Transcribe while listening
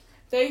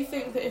They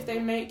think that if they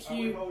make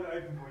you...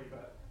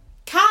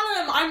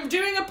 Callum, I'm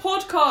doing a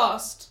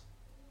podcast!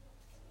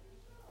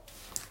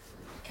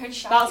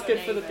 That's good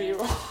for the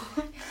B-roll.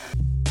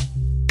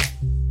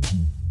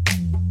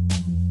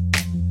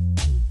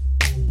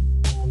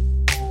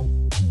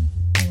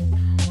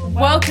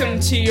 Welcome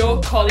to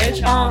Your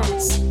College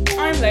Aunts.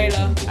 I'm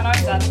Layla. And I'm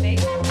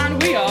Zandy.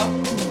 And we are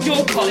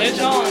Your College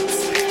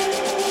Aunts.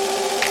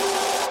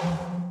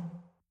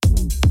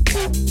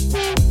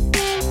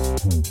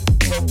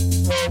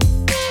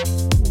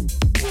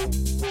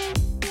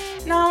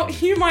 Now,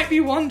 you might be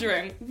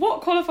wondering,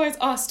 what qualifies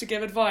us to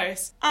give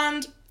advice?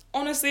 And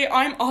honestly,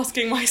 I'm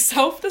asking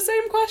myself the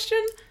same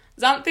question.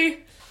 Xanthi?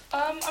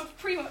 I'm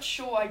pretty much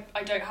sure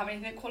I don't have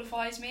anything that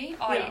qualifies me.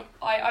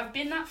 I've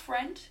been that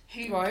friend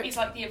who is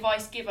like the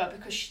advice giver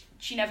because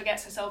she never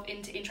gets herself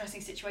into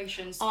interesting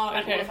situations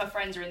and all of her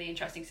friends are in the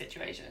interesting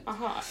situations.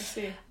 I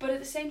see. But at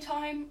the same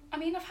time, I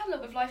mean, I've had a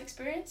little bit of life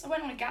experience. I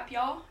went on a gap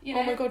year, you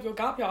know. Oh my god, your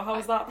gap year, how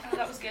was that?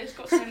 That was good,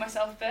 got to know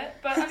myself a bit.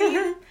 But I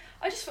mean,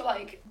 I just feel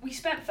like we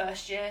spent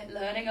first year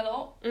learning a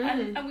lot.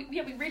 And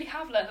we really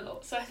have learned a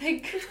lot. So I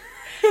think...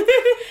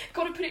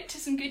 got to put it to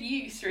some good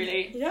use,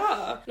 really.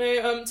 Yeah.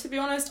 No, to be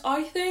honest,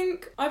 I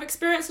think I've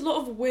experienced a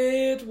lot of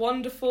weird,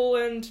 wonderful,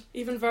 and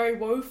even very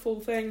woeful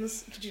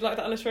things. Did you like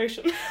that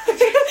illustration?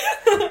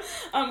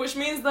 Which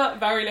means that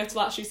very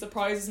little actually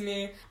surprises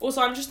me.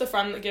 Also, I'm just a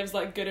friend that gives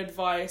like good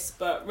advice,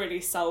 but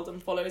really seldom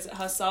follows it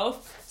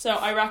herself. So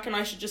I reckon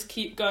I should just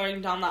keep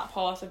going down that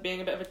path of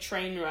being a bit of a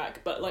train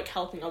wreck, but like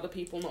helping other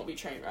people not be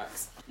train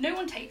wrecks. No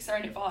one takes their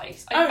own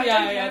advice. I don't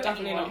know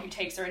definitely anyone who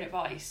takes their own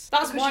advice.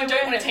 That's why you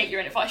don't want to take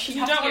your own advice.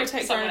 You don't want to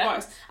take their own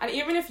advice. And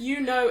even if you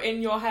know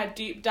in your head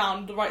deep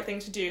down the right thing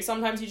to do,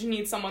 sometimes you just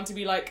need someone to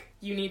be like,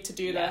 you need to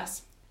do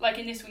this. Like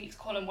in this week's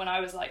column when I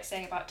was like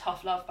saying about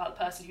tough love about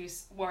the person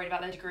who's worried about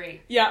their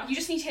degree. Yeah. You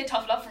just need to hear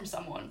tough love from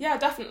someone. Yeah,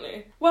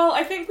 definitely. Well,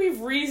 I think we've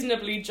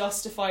reasonably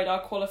justified our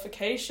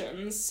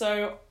qualifications,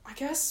 so I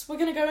guess we're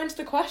going to go into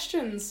the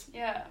questions.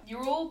 Yeah.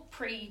 You're all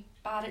pretty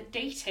bad at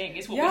dating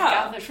is what we've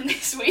gathered from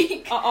this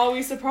week. Are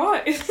we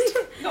surprised?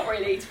 Not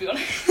really, to be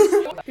honest.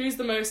 Who's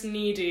the most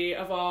needy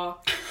of our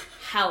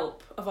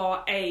help, of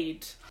our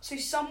aid? So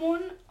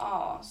someone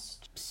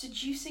asked,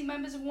 seducing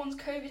members of one's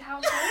COVID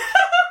household?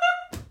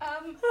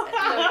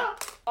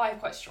 I have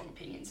quite strong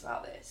opinions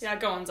about this. Yeah,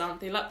 go on,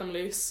 Xanthi, let them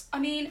loose. I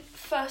mean,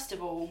 first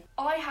of all,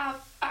 I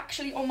have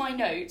actually on my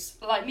notes,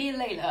 like me and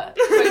Layla,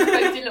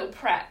 both did a little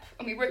prep,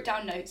 and we wrote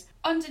down notes.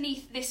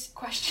 Underneath this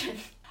question,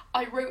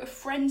 I wrote a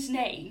friend's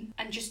name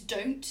and just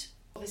don't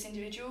of this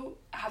individual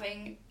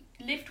having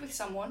lived with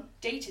someone,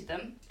 dated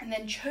them, and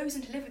then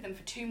chosen to live with them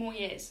for 2 more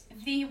years.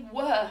 The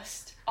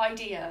worst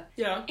idea.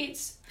 Yeah.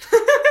 It's...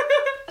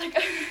 like,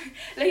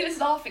 Layla's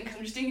laughing because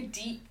I'm just doing a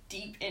deep,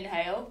 deep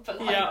inhale,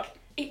 but like,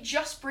 it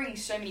just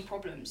brings so many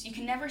problems. You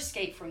can never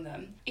escape from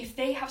them. If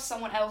they have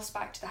someone else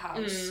back to the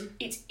house,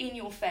 it's in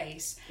your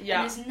face, and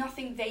there's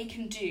nothing they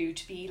can do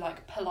to be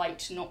like polite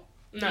to not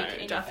No,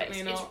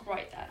 definitely not. It's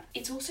right there.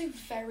 It's also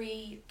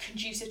very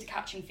conducive to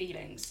catching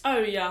feelings. Oh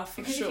yeah,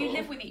 for because sure. If you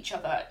live with each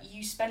other,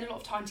 you spend a lot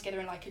of time together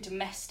in like a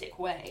domestic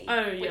way.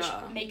 Oh which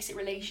yeah. makes it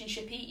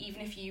relationshipy, even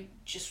if you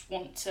just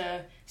want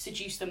to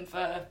seduce them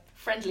for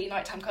friendly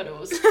nighttime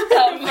cuddles.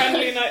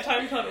 Friendly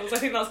nighttime cuddles. I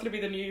think that's going to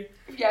be the new...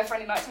 Yeah,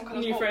 friendly nighttime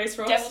cuddles. New phrase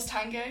for us. Devil's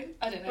tango.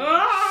 I don't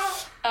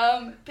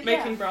know. But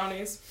making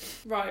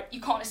brownies. Right.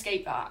 You can't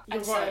escape that.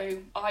 You're and right. so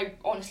I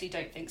honestly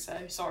don't think so.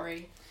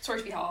 Sorry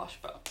to be harsh,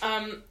 but...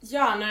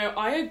 Yeah, no,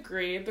 I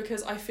agree,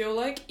 because I feel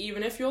like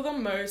even if you're the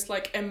most,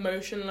 like,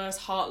 emotionless,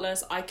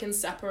 heartless, I can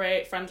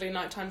separate friendly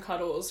nighttime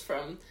cuddles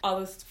from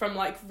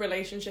like,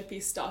 relationship-y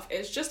stuff,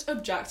 it's just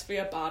objectively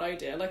a bad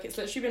idea. Like, it's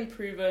literally been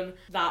proven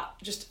that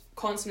just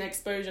constant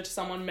exposure to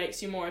someone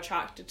makes you more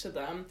attracted to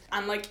them,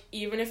 and like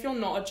even if you're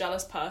not a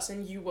jealous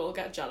person, you will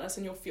get jealous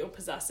and you'll feel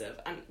possessive,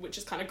 and which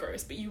is kind of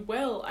gross, but you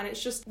will. And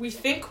it's just, we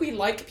think we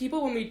like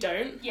people when we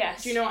don't.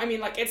 Yes. Do you know what I mean?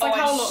 Like, it's like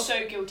how I'm a lot of...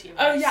 so guilty of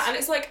Oh this. yeah, and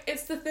it's like,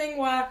 it's the thing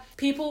where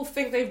people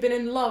think they've been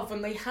in love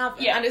when they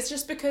haven't, and it's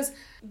just because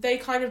they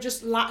kind of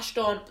just latched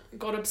on,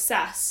 got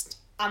obsessed,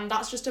 and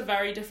that's just a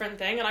very different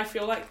thing. And I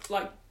feel like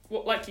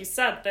you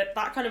said,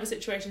 that kind of a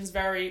situation is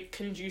very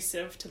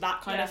conducive to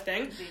that kind of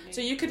thing. Completely.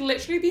 So you could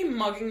literally be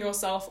mugging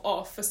yourself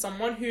off for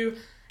someone who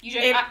you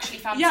don't actually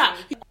fancy. Yeah.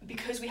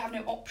 Because we have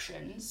no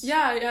options.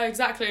 Yeah,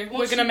 exactly.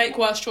 We're going to make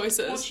worse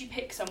choices. Once you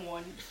pick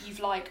someone, you've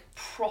like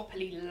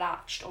properly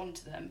latched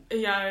onto them.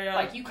 Yeah.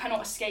 Like, you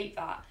cannot escape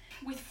that.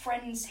 With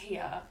friends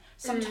here,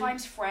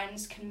 sometimes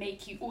friends can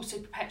make you also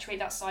perpetuate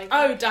that cycle.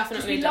 Oh,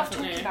 definitely. Because we love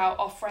talking about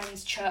our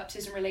friends'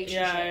 chirpses and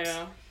relationships.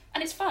 Yeah.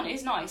 And it's fun,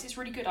 it's nice, it's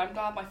really good. I'm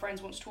glad my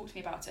friends want to talk to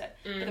me about it.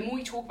 But the more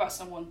you talk about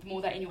someone, the more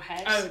they're in your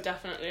head. Oh,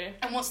 definitely.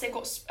 And once they've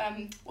got,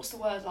 what's the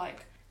word,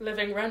 like...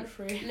 Living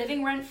rent-free.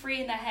 Living rent-free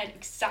in their head,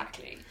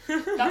 exactly.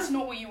 That's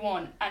not what you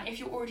want. And if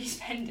you're already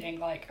spending,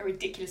 like, a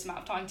ridiculous amount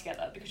of time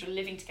together because you're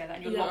living together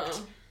and you're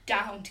locked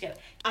down together.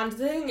 And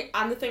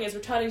the thing is,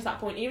 returning to that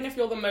point, even if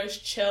you're the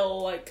most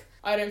chill, like...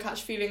 I don't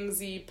catch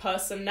feelingsy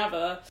person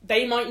never,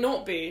 they might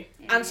not be.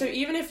 And so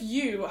even if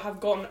you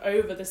have gotten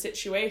over the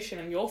situation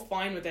and you're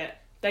fine with it,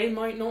 they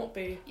might not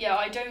be. Yeah,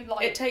 I don't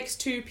like... It takes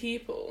two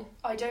people.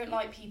 I don't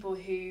like people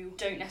who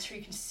don't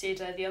necessarily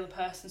consider the other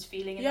person's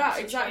feeling in that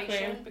situation.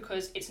 Exactly.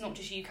 Because it's not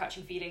just you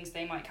catching feelings,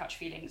 they might catch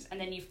feelings,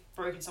 and then you've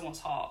broken someone's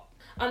heart.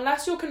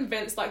 Unless you're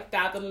convinced, like,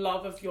 they're the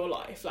love of your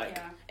life. Like,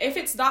 if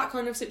it's that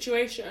kind of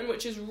situation,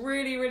 which is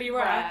really, really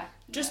rare,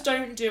 just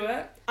don't do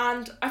it.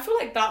 And I feel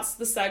like that's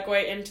the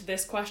segue into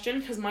this question,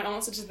 because my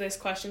answer to this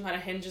question kind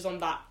of hinges on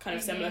that kind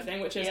of similar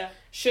thing, which is,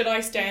 should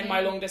I stay in my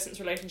long-distance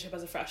relationship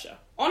as a fresher?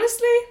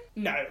 Honestly,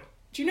 no.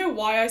 Do you know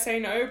why I say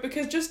no?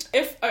 Because just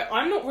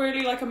I'm not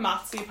really like a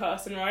mathsy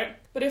person, right?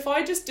 But if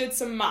I just did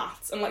some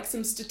maths and like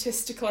some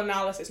statistical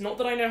analysis, not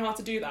that I know how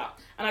to do that,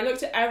 and I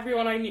looked at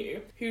everyone I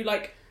knew who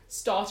like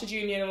started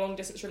uni in a long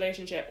distance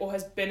relationship or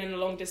has been in a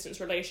long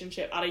distance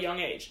relationship at a young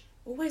age,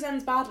 always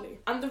ends badly.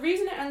 And the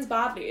reason it ends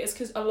badly is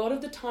because a lot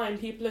of the time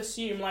people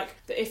assume like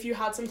that if you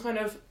had some kind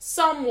of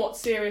somewhat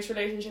serious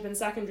relationship in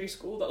secondary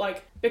school, that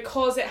like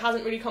because it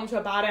hasn't really come to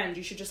a bad end,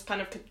 you should just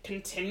kind of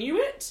continue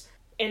it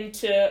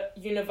into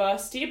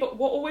university. But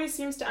what always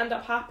seems to end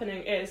up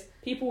happening is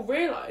people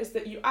realise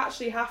that you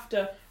actually have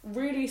to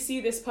really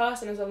see this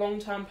person as a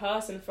long-term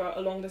person for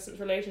a long-distance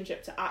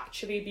relationship to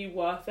actually be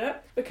worth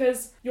it,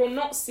 because you're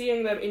not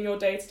seeing them in your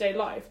day-to-day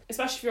life,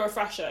 especially if you're a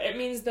fresher. It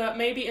means that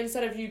maybe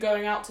instead of you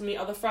going out to meet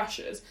other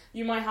freshers,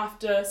 you might have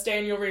to stay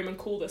in your room and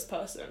call this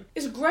person.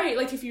 It's great,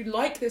 like, if you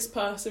like this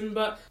person,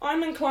 but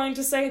I'm inclined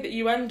to say that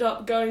you end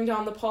up going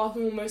down the path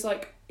of almost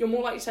like you're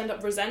more likely to end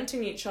up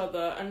resenting each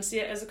other and see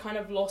it as a kind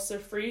of loss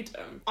of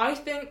freedom. I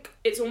think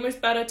it's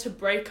almost better to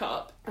break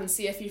up and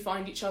see if you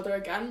find each other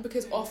again,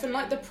 because often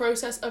like the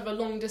process of a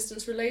long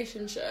distance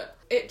relationship,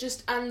 it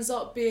just ends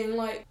up being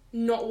like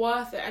not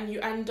worth it and you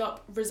end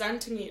up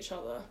resenting each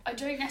other. I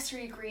don't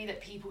necessarily agree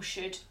that people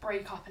should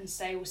break up and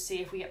say we'll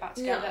see if we get back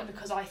together,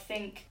 because I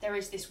think there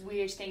is this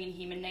weird thing in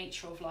human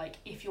nature of like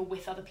if you're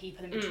with other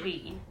people in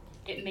between,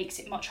 it makes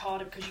it much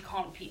harder because you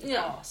can't repeat the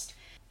past.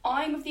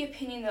 I'm of the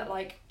opinion that,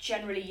 like,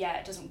 generally,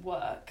 it doesn't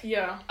work.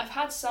 Yeah. I've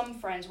had some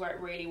friends where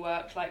it really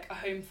worked, like a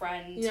home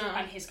friend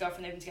and his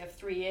girlfriend, they've been together for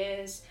 3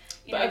 years.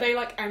 But are they,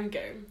 like,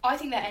 endgame? I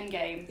think they're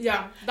endgame.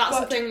 Yeah, that's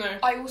the thing, though.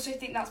 I also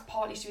think that's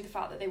partly to do with the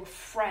fact that they were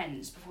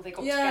friends before they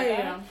got together.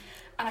 Yeah.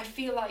 And I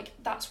feel like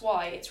that's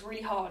why it's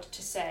really hard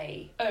to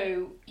say,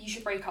 oh, you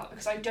should break up,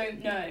 because I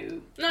don't know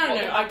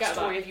what the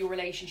backstory of your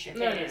relationship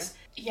is.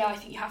 Yeah, I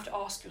think you have to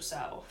ask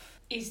yourself,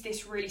 is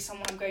this really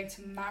someone I'm going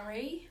to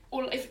marry?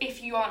 Or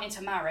if you aren't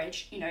into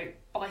marriage, you know,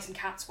 buy some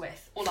cats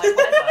with, or like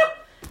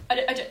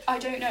whatever. I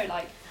don't know,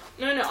 like...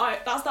 No,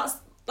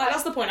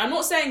 that's the point. I'm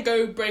not saying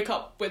go break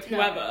up with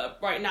whoever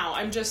right now.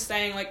 I'm just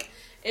saying, like,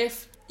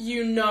 if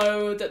you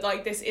know that,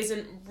 like, this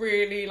isn't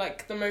really,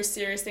 like, the most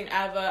serious thing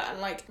ever, and,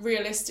 like,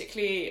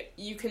 realistically,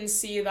 you can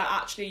see that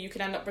actually you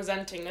could end up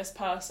resenting this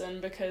person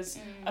because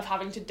of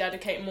having to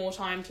dedicate more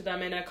time to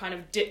them in a kind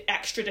of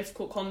extra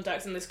difficult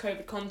context, in this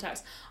COVID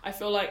context, I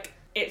feel like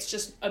it's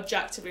just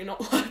objectively not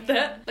worth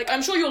it. Like,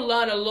 I'm sure you'll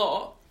learn a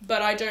lot,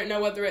 but I don't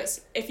know whether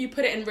it's, if you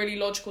put it in really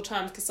logical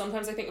terms, because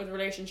sometimes I think with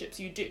relationships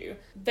you do,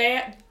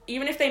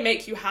 even if they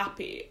make you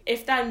happy,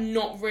 if they're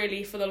not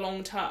really for the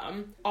long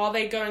term, are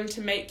they going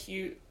to make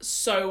you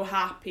so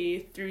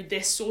happy through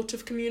this sort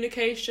of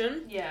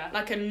communication? Yeah.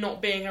 Like, and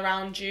not being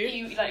around you?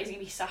 Is it going to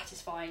be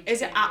satisfying?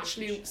 Is it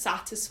actually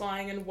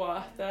satisfying and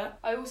worth it?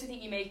 I also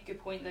think you make a good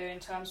point, though, in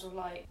terms of,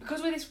 like,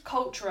 because with this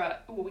culture,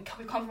 we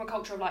come from a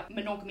culture of, like,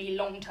 monogamy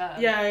long term.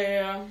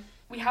 Yeah.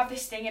 We have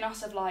this thing in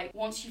us of, like,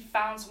 once you've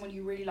found someone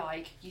you really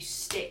like, you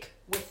stick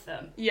with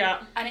them.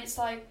 Yeah. And it's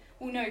like,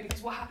 well, no,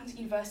 because what happens at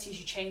university is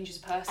you change as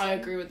a person. I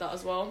agree with that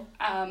as well.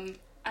 And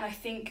I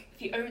think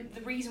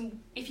the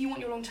reason, if you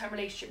want your long-term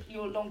relationship,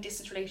 your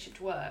long-distance relationship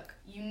to work,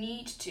 you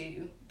need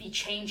to be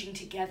changing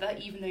together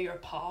even though you're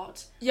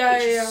apart. Which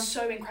is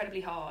so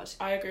incredibly hard.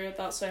 I agree with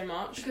that so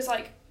much. Because,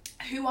 like,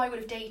 who I would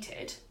have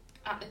dated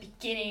at the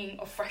beginning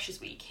of Freshers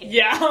Week here...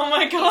 Yeah, oh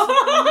my God.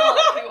 ...is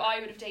not who I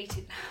would have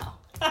dated now.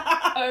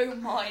 Oh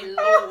my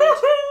lord.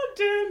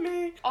 Dear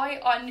me.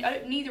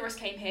 I neither of us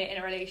came here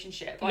in a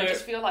relationship. I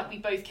just feel like we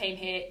both came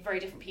here very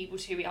different people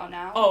to who we are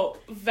now. Oh,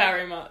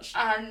 very much.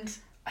 And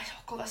oh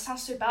God, that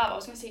sounds so bad. I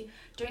was going to say,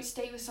 don't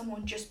stay with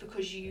someone just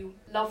because you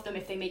love them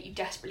if they make you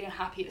desperately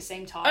unhappy at the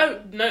same time.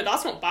 Oh no,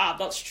 that's not bad.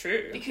 That's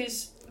true.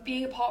 Because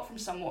being apart from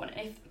someone,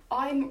 if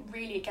I'm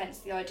really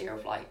against the idea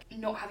of, like,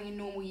 not having a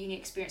normal uni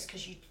experience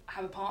because you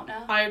have a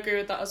partner. I agree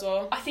with that as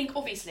well. I think,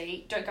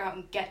 obviously, don't go out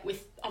and get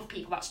with other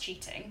people, that's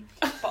cheating.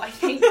 But I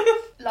think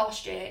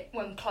last year,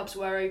 when clubs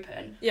were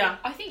open,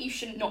 I think you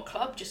shouldn't not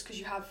club just because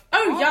you have a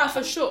partner. Yeah,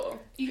 for sure.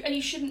 And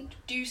you shouldn't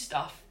do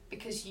stuff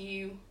because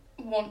you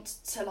want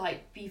to,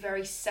 like, be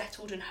very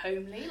settled and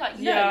homely. Like,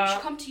 no, you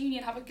should come to uni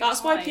and have a good time.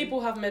 That's why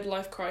people have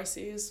midlife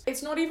crises.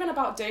 It's not even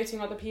about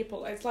dating other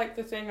people. It's like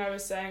the thing I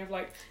was saying of,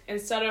 like,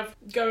 instead of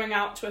going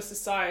out to a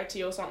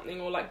society or something,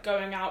 or, like,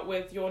 going out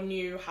with your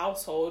new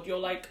household, you're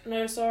like,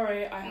 no,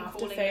 sorry, I have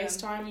to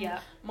FaceTime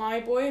my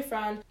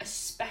boyfriend.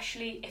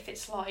 Especially if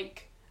it's,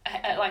 like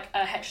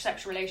a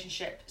heterosexual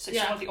relationship, so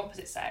someone of the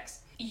opposite sex.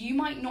 you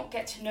might not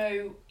get to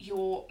know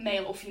your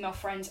male or female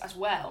friends as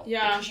well.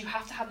 Yeah. Because you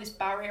have to have this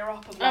barrier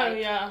up of Oh,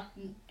 yeah.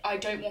 I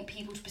don't want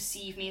people to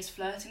perceive me as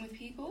flirting with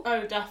people.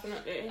 Oh,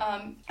 definitely.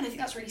 And I think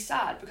that's really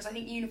sad, because I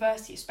think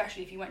university,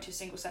 especially if you went to a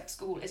single-sex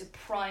school, is a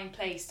prime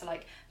place to,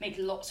 like, make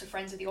lots of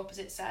friends of the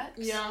opposite sex.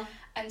 Yeah.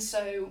 And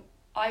so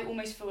I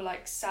almost feel,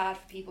 like, sad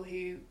for people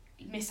who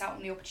miss out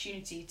on the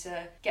opportunity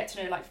to get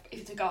to know, like, if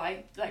it's a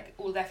guy, like,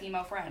 all their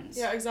female friends.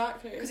 Yeah,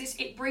 exactly. Because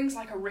it brings,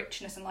 like, a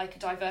richness and, like, a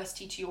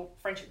diversity to your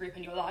friendship group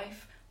and your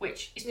life,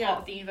 which is part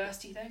of the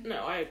university thing.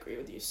 No, I agree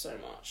with you so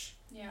much.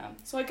 Yeah.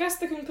 So I guess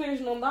the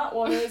conclusion on that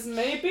one is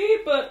maybe,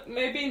 but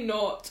maybe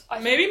not.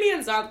 Maybe me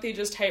and Xanthi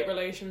just hate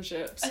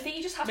relationships. I think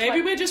you just have Maybe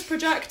to, we're just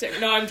projecting.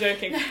 No, I'm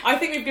joking. I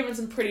think we've given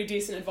some pretty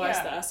decent advice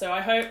there, so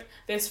I hope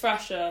this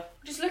fresher...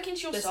 Just look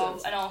into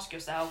yourself and ask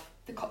yourself,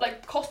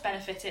 cost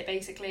benefit it,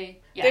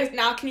 basically. Yeah.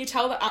 Now, can you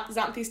tell that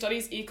Xanthi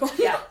studies econ?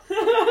 Yeah.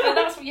 So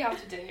that's what you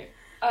have to do.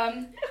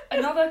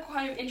 Another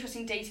kind of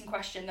interesting dating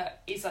question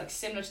that is, like,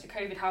 similar to the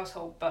COVID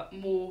household, but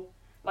more,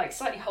 like,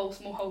 slightly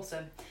more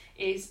wholesome,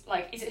 is,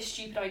 like, is it a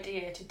stupid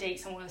idea to date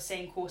someone on the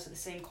same course at the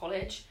same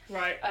college?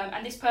 Right.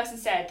 And this person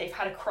said they've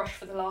had a crush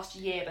for the last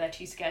year, but they're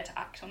too scared to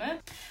act on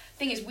it.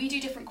 Thing is, we do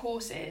different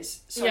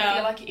courses, so I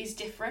feel like it is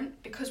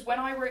different, because when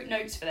I wrote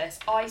notes for this,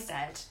 I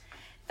said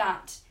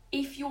that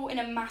if you're in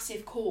a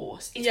massive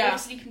course, it's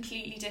obviously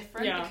completely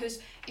different, because,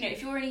 you know,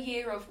 if you're in a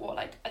year of, what,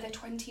 like, are there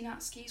 20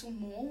 Nat skis or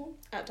more?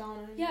 At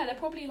Downham. Yeah, they're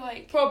probably,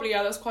 like... Probably,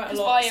 yeah, that's quite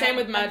a lot. Same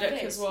with medic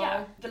as well.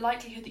 Yeah, the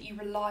likelihood that you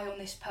rely on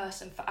this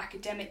person for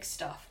academic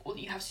stuff, or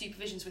that you have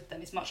supervisions with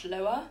them, is much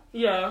lower.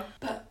 Yeah.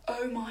 But,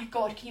 oh my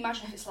god, can you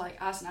imagine if it's, like,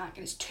 ASNAC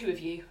and it's 2 of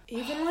you?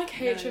 Even, like,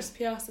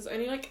 HSPS, there's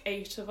only, like,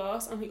 8 of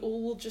us, and we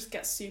all will just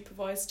get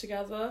supervised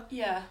together.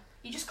 Yeah.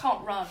 You just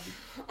can't run.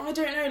 I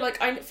don't know,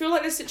 like, I feel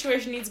like this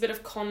situation needs a bit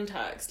of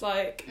context.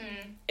 Like,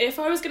 if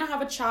I was going to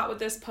have a chat with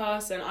this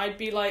person, I'd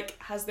be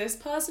like, has this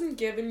person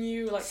given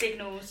you, like...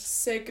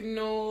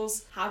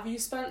 Signals? Have you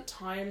spent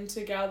time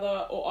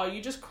together? Or are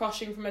you just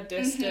crushing from a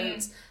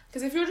distance?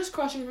 Because if you're just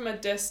crushing from a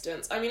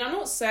distance... I mean, I'm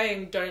not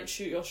saying don't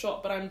shoot your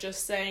shot, but I'm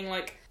just saying,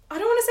 like... I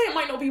don't want to say it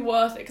might not be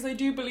worth it, because I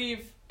do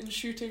believe in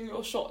shooting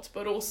your shot,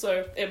 but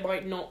also it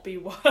might not be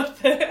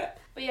worth it.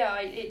 But yeah,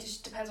 it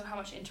just depends on how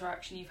much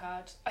interaction you've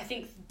had. I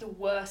think the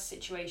worst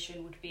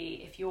situation would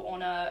be if you're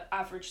on a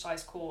average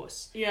size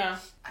course. Yeah.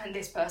 And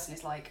this person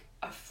is, like,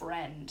 a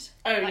friend.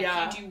 Oh, like,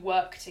 yeah. you do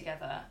work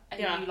together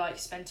and you, like,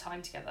 spend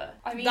time together.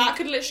 I mean... That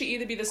could literally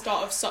either be the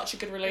start of such a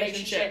good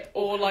relationship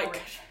or,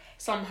 like,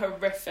 some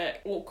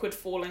horrific, awkward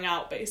falling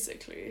out,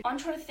 basically. I'm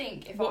trying to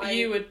think if what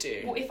you would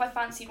do. What if I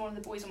fancied one of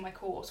the boys on my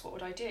course, what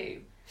would I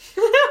do?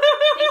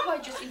 I think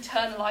I'd just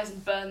internalise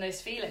and burn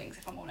those feelings,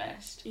 if I'm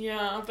honest.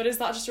 Yeah, but is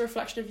that just a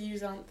reflection of you,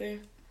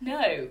 Xanthi?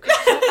 No, because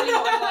it's not really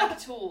what I like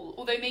at all.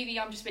 Although maybe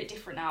I'm just a bit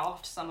different now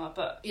after summer,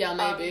 but... Yeah,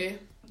 maybe.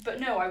 But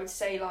no, I would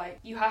say, like,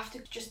 you have to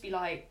just be,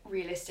 like,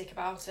 realistic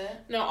about it.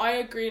 No, I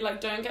agree.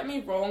 Like, don't get me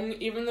wrong.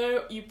 Even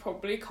though you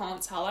probably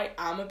can't tell, I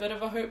am a bit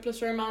of a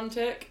hopeless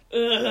romantic.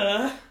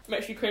 Ugh.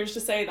 Makes me cringe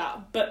to say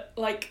that. But,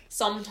 like,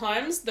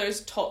 sometimes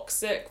those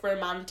toxic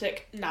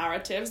romantic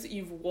narratives that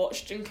you've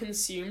watched and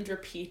consumed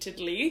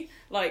repeatedly,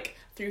 like,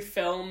 through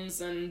films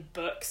and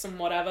books and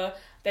whatever,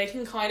 they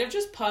can kind of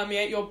just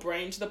permeate your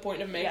brain to the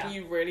point of making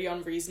you really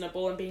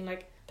unreasonable and being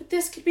like, but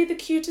this could be the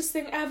cutest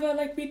thing ever,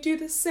 like, we do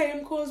the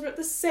same course, we're at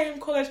the same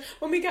college,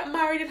 when we get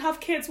married and have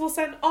kids, we'll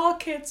send our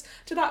kids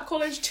to that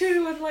college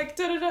too, and, like,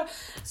 da-da-da.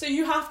 So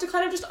you have to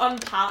kind of just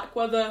unpack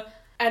whether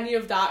any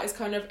of that is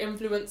kind of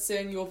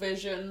influencing your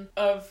vision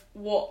of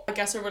what, I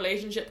guess, a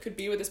relationship could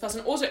be with this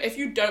person. Also, if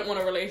you don't want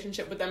a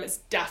relationship with them, it's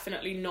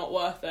definitely not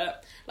worth it.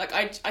 Like,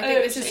 I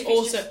think this is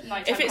also...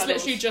 If it's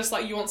literally just,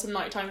 like, you want some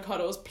nighttime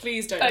cuddles,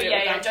 please don't do it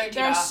with them. Don't do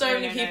there are that. so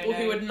many people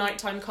who would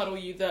nighttime cuddle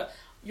you that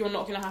you're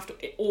not going to have to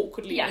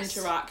awkwardly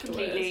interact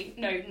completely.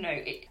 with. No.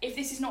 If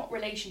this is not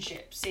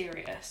relationship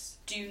serious,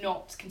 do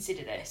not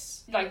consider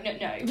this. Like,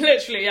 no.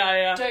 Literally,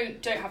 yeah.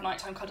 Don't have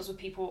nighttime cuddles with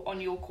people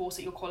on your course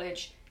at your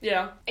college.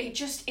 Yeah.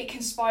 It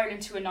can spiral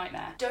into a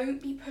nightmare.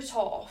 Don't be put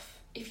off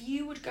if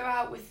you would go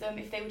out with them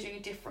if they were doing a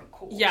different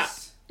course. Yeah.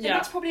 Then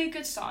that's probably a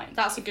good sign.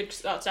 That's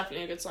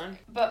definitely a good sign.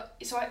 But,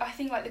 so I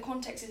think, like, the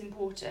context is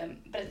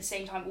important, but at the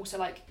same time also,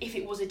 like, if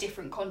it was a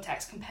different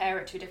context, compare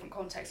it to a different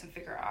context and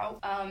figure it out.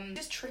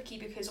 It's tricky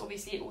because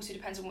obviously it also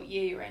depends on what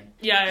year you're in.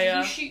 Yeah. If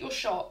you shoot your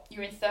shot,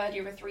 you're in third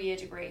year of a 3-year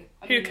degree.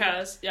 Who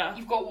cares? Yeah.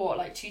 You've got, what,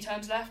 like 2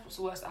 terms left? What's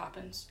the worst that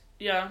happens?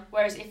 Yeah.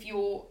 Whereas if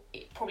you're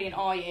probably in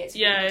our year, it's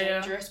more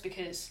dangerous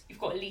because you've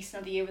got at least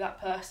another year with that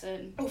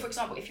person. Or, for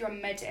example, if you're a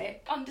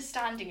medic,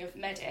 understanding of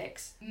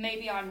medics,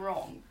 maybe I'm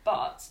wrong,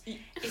 but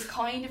it's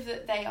kind of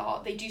that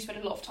they do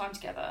spend a lot of time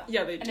together.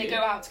 Yeah, they do. And they go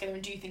out together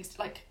and do things,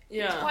 like,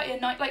 it's quite a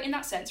nice, like, in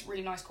that sense,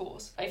 really nice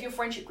course. Like, if your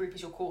friendship group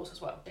is your course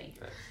as well,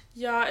 dangerous.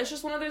 Yeah, it's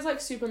just one of those,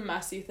 like, super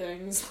messy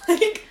things.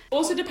 Like,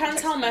 also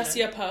depends how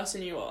messy a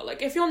person you are.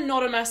 Like, if you're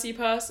not a messy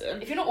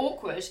person... If you're not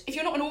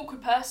an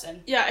awkward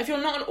person... Yeah, if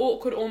you're not an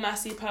awkward or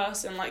messy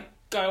person, like,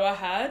 go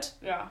ahead.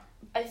 Yeah.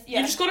 You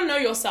just got to know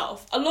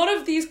yourself. A lot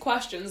of these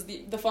questions,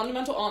 the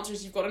fundamental answer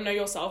is you've got to know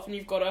yourself, and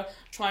you've got to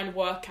try and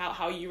work out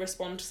how you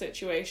respond to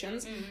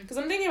situations. Because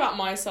I'm thinking about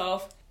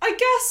myself. I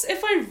guess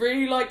if I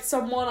really liked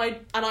someone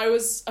and I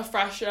was a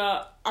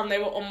fresher and they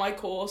were on my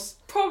course,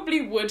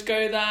 probably would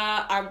go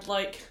there, and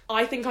like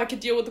I think I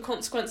could deal with the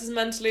consequences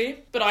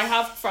mentally, but I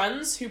have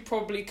friends who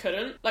probably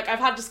couldn't. Like, I've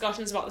had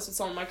discussions about this with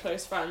some of my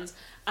close friends,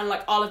 and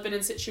like I'll have been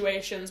in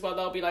situations where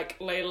they'll be like,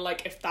 Layla,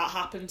 like if that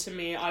happened to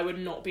me, I would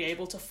not be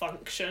able to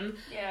function.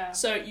 Yeah.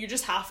 So you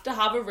just have to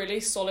have a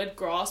really solid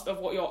grasp of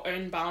what your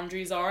own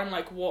boundaries are, and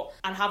like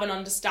and have an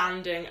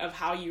understanding of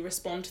how you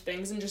respond to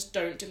things, and just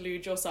don't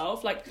delude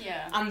yourself. Like,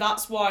 yeah. And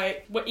that's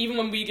why even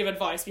when we give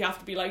advice, we have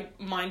to be like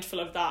mindful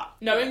of that.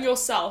 Knowing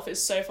yourself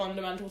is so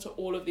fundamental to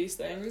all of these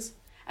things.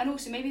 And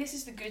also, maybe this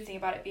is the good thing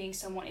about it being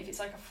someone, if it's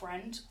like a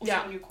friend or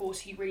someone on your course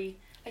who you really,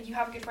 like, you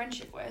have a good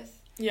friendship with.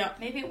 Yeah.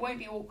 Maybe it won't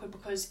be awkward,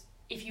 because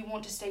if you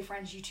want to stay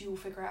friends, you two will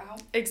figure it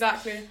out.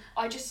 Exactly.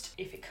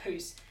 If it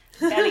goes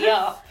belly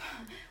up,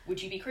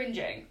 would you be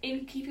cringing?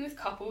 In keeping with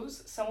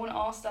couples, someone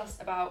asked us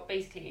about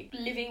basically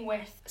living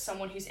with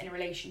someone who's in a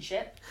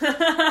relationship, and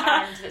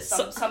that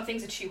some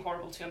things are too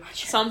horrible to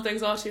imagine. Some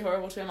things are too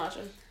horrible to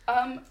imagine.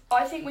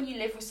 I think when you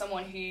live with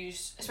someone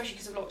who's, especially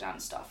because of lockdown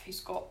and stuff, who's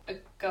got a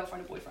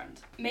girlfriend or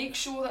boyfriend, make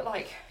sure that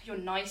like you're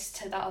nice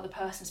to that other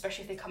person,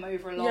 especially if they come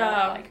over a lot.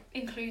 Yeah. Like,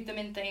 include them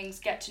in things,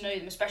 get to know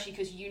them, especially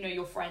because you know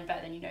your friend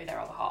better than you know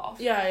their other half.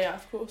 Yeah,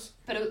 of course.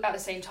 But at the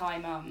same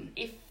time,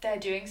 if they're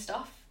doing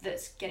stuff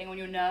that's getting on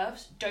your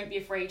nerves, don't be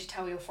afraid to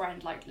tell your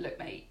friend, like, look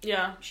mate,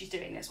 she's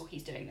doing this or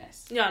he's doing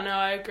this. Yeah, no,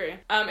 I agree.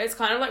 It's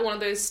kind of like one of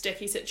those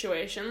sticky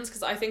situations,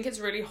 because I think it's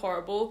really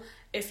horrible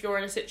if you're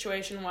in a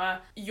situation where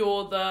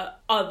you're the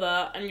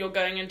other and you're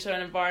going into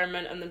an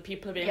environment and then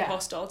people are being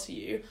hostile to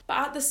you. But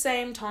at the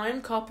same time,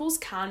 couples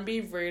can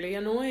be really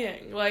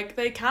annoying. Like,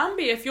 they can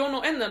be if you're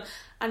not in them.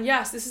 And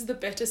yes, this is the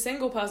bitter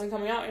single person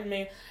coming out in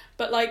me,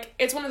 but like,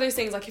 it's one of those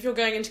things, like, if you're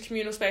going into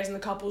communal space and the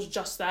couple's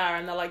just there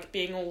and they're like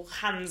being all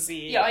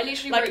handsy, I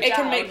literally like, wrote it down,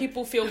 can make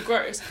people feel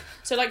gross.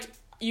 So like,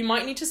 you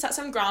might need to set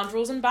some ground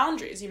rules and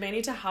boundaries. You may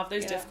need to have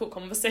those difficult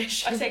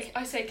conversations.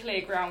 I say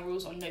clear ground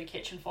rules on no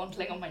kitchen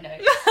fondling on my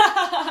notes.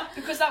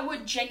 Because that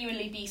would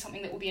genuinely be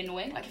something that would be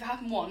annoying. Like, if it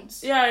happened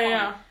once,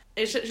 yeah.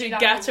 It's literally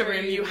get a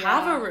room. You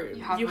have a room.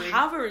 You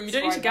have a room. You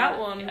don't need to get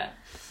one. Yeah.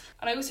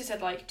 And I also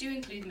said, like, do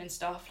include them in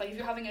stuff. Like, if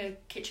you're having a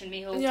kitchen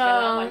meal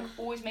together, like,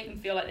 always make them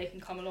feel like they can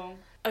come along.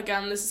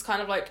 Again, this is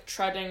kind of like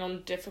treading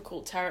on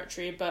difficult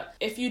territory, but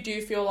if you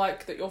do feel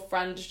like that your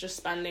friend is just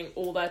spending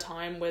all their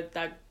time with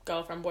their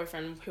girlfriend,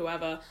 boyfriend,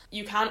 whoever,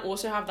 you can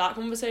also have that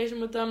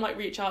conversation with them, like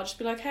reach out, just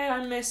be like, hey,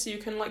 I miss you,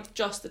 can like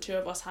just the two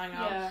of us hang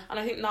out. And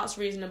I think that's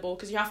reasonable,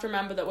 because you have to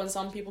remember that when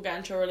some people get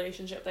into a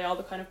relationship, they are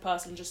the kind of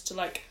person just to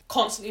like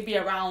constantly be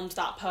around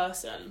that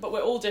person, but we're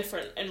all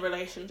different in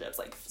relationships,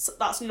 like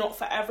that's not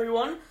for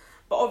everyone.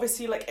 But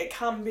obviously, like, it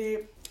can be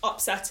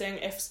upsetting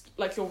if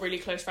like your really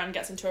close friend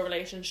gets into a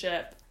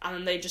relationship and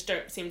then they just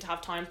don't seem to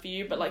have time for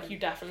you, but like you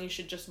definitely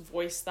should just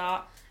voice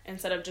that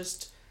instead of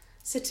just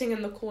sitting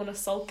in the corner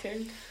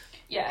sulking.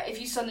 Yeah, if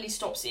you suddenly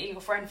stop seeing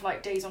your friend for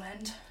like days on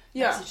end,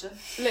 message them.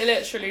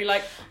 Literally,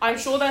 like, I'm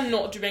sure they're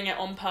not doing it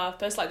on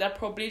purpose, like they're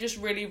probably just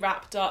really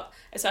wrapped up,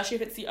 especially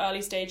if it's the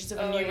early stages of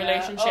a new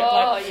relationship,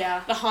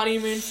 the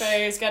honeymoon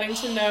phase, getting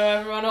to know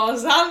everyone.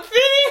 Xanthi!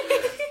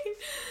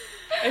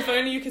 If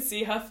only you could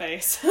see her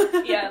face.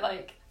 Yeah,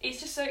 like, it's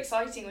just so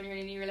exciting when you're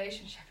in a new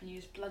relationship and you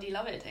just bloody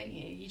love it, don't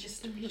you? You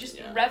just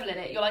revel in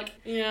it. You're like,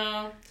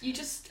 you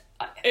just...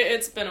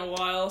 It's been a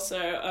while,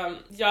 so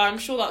I'm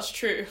sure that's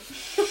true.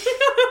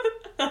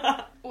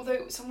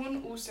 Although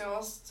someone also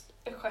asked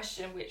a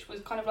question which was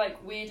kind of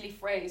like weirdly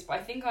phrased, but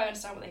I think I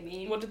understand what they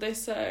mean. What did they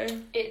say?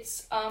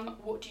 It's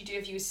what do you do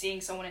if you were seeing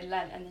someone in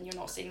Lent and then you're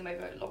not seeing them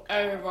over lockdown?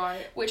 Oh,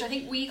 right. Which I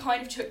think we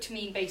kind of took to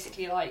mean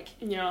basically like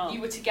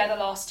you were together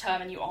last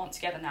term and you aren't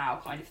together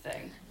now, kind of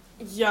thing.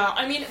 Yeah,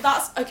 I mean,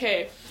 that's...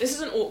 Okay, this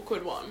is an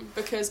awkward one,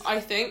 because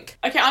I think...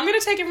 Okay, I'm going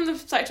to take it from the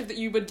perspective that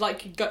you would,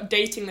 like, go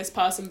dating this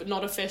person but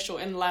not official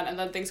in Lent, and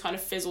then things kind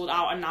of fizzled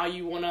out and now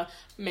you want to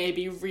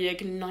maybe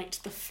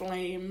reignite the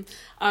flame.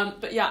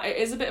 But yeah, it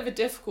is a bit of a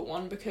difficult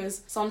one,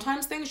 because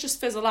sometimes things just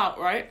fizzle out,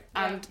 right?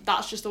 And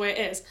that's just the way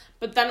it is.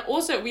 But then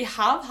also, we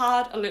have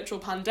had a literal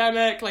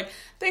pandemic, like,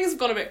 things have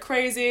gone a bit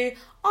crazy.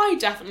 I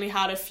definitely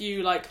had a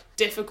few, like,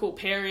 difficult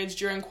periods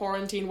during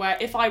quarantine where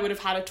if I would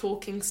have had a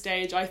talking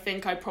stage, I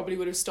think I probably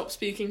would have stopped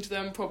speaking to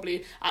them,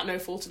 probably at no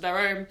fault of their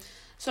own.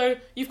 So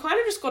you've kind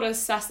of just got to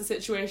assess the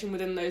situation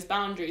within those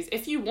boundaries.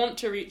 If you want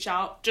to reach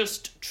out,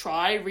 just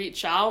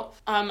reach out,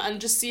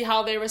 and just see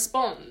how they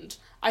respond.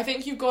 I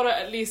think you've got to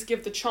at least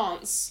give the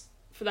chance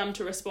for them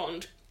to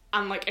respond.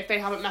 And, like, if they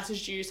haven't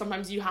messaged you,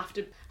 sometimes you have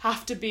to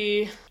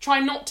try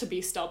not to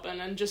be stubborn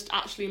and just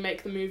actually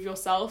make the move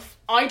yourself.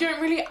 I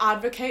don't really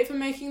advocate for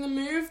making the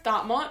move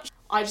that much.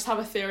 I just have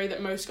a theory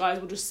that most guys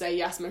will just say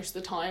yes most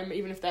of the time,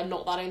 even if they're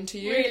not that into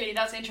you. Really?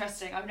 That's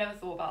interesting. I've never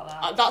thought about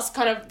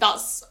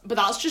that. But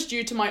that's just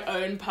due to my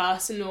own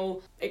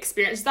personal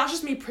experience. That's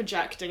just me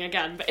projecting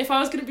again. But if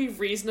I was going to be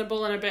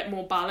reasonable and a bit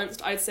more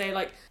balanced, I'd say,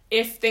 like,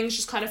 if things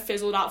just kind of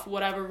fizzled out for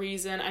whatever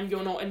reason and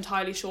you're not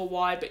entirely sure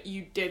why, but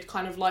you did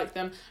kind of like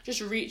them,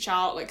 just reach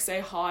out, like, say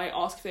hi,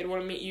 ask if they'd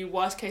want to meet you.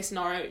 Worst case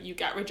scenario, you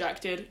get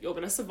rejected, you're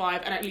going to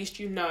survive, and at least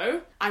you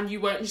know, and you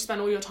won't just spend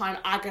all your time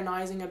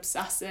agonising,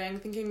 obsessing,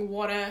 thinking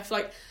what if.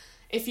 Like,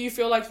 if you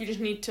feel like you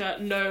just need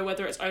to know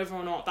whether it's over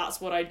or not,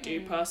 that's what I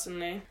do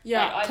personally.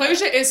 Yeah, like,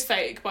 closure is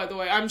fake, by the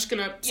way. I'm just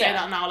going to say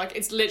that now. Like,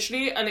 it's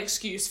literally an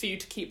excuse for you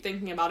to keep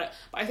thinking about it.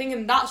 But I think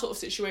in that sort of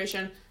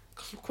situation,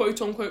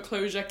 quote-unquote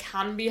closure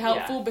can be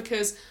helpful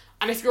because...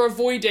 And if you're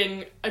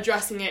avoiding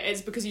addressing it,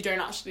 it's because you don't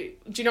actually...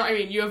 Do you know what I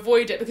mean? You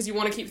avoid it because you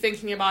want to keep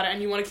thinking about it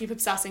and you want to keep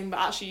obsessing, but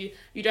actually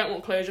you don't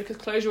want closure, because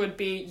closure would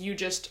be you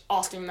just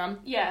asking them.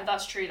 Yeah,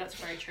 that's true. That's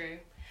very true.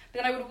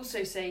 But then I would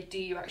also say, do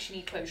you actually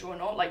need closure or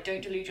not? Like,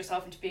 don't delude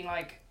yourself into being,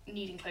 like,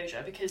 needing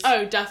closure, because...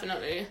 Oh,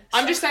 definitely.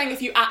 I'm just saying,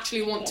 if you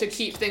actually want to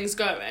keep things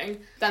going,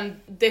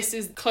 then this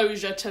is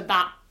closure to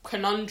that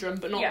conundrum,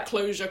 but not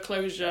closure.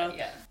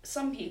 Yeah.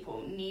 Some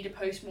people need a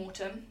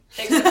post-mortem.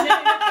 They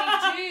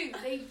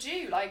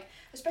do. Like,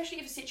 especially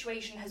if a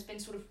situation has been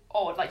sort of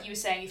odd, like you were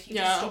saying, if you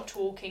just stop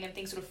talking and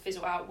things sort of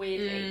fizzle out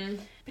weirdly,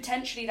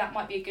 potentially that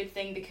might be a good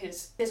thing,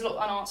 because there's a lot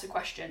of unanswered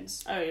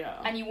questions. Oh,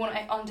 yeah. And you want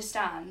to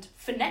understand,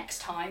 for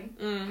next time,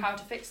 how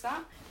to fix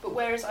that. But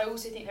whereas I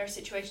also think there are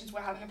situations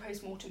where having a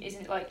post-mortem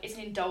isn't, like, it's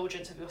an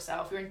indulgence of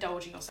yourself. You're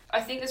indulging yourself.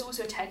 I think there's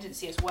also a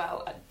tendency as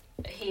well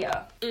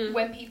here,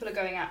 when people are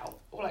going out,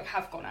 or, like,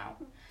 have gone out,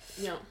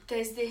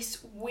 there's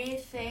this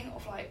weird thing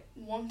of, like,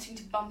 wanting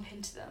to bump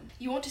into them.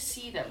 You want to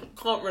see them.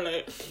 Can't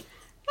relate.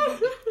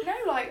 No,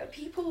 like,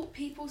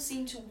 people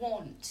seem to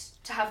want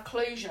to have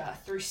closure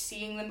through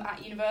seeing them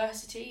at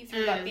university,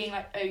 through like being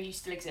like, oh, you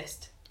still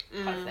exist,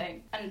 kind of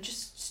thing, and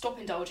just stop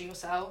indulging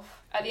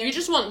yourself. At the end, you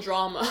just want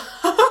drama.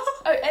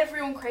 Oh,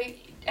 everyone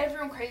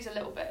craves a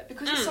little bit,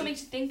 because it's something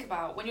to think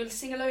about when you're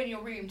sitting alone in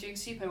your room doing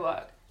super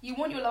work. You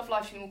want your love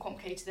life to be more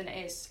complicated than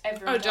it is.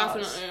 Everyone does.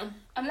 Definitely.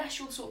 Unless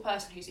you're the sort of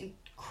person who's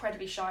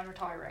incredibly shy and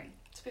retiring.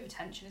 It's a bit of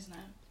attention, isn't it?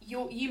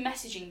 You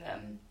messaging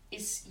them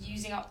is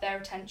using up their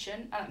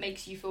attention, and it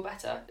makes you feel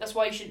better. That's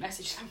why you shouldn't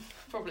message them,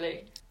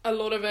 probably. A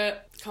lot of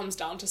it comes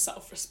down to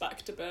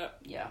self-respect a bit.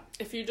 Yeah.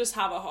 If you just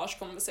have a harsh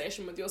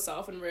conversation with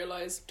yourself and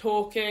realise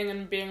talking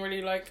and being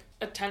really, like,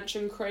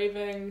 attention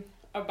craving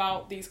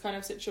about these kind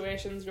of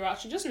situations, you're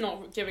actually just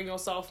not giving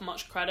yourself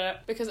much credit.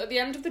 Because at the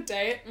end of the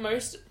day,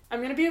 I'm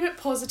going to be a bit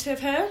positive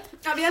here.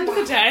 At the end of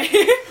the day,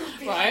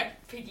 right?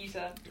 Big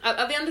U-turn.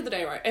 At the end of the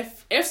day, right,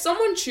 if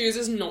someone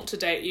chooses not to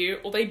date you,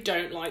 or they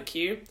don't like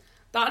you,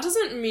 that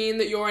doesn't mean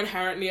that you're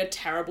inherently a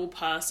terrible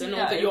person, or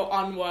that you're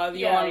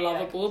unworthy or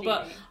unlovable,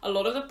 but a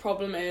lot of the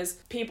problem is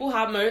people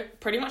have,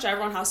 pretty much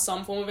everyone has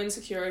some form of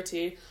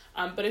insecurity,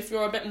 but if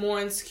you're a bit more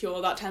insecure,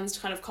 that tends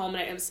to kind of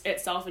culminate in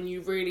itself in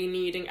you really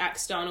needing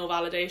external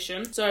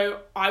validation.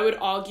 So I would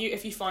argue,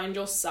 if you find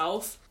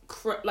yourself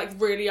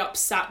really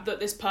upset that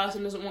this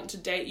person doesn't want to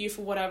date you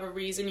for whatever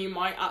reason, you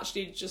might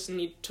actually just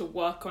need to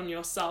work on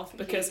yourself,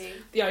 because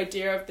the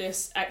idea of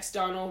this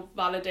external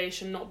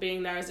validation not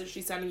being there is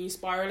literally sending you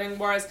spiraling.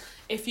 Whereas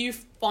if you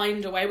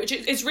find a way, which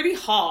it's really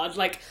hard,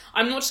 like,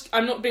 I'm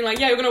not being like,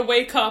 yeah, you're gonna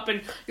wake up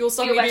and you'll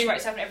suddenly be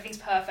and everything's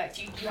perfect,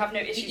 you have no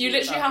issues. You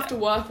literally have to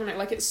work on it.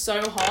 Like, it's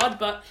so hard.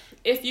 But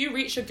if you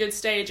reach a good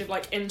stage of,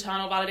 like,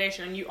 internal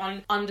validation, and you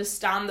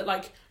understand that,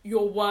 like,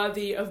 you're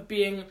worthy of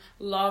being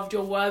loved,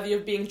 you're worthy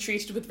of being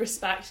treated with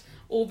respect,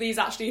 all these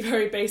actually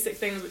very basic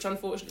things which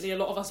unfortunately a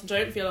lot of us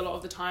don't feel a lot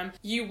of the time,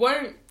 you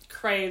won't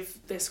crave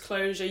this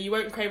closure, you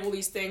won't crave all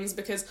these things,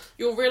 because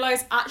you'll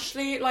realise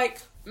actually, like,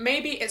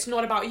 maybe it's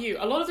not about you.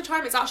 A lot of the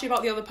time it's actually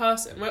about the other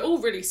person. We're all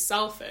really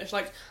selfish.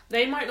 Like,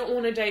 they might not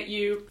want to date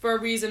you for a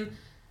reason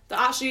that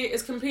actually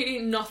is completely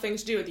nothing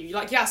to do with you.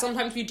 Like, yeah,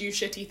 sometimes we do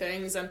shitty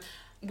things and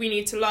we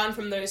need to learn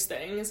from those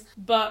things,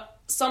 but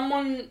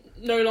someone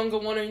no longer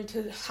wanting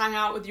to hang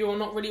out with you or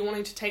not really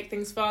wanting to take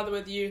things further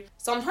with you,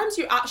 sometimes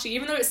you actually,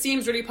 even though it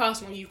seems really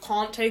personal, you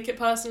can't take it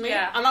personally.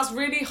 Yeah. And that's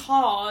really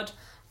hard,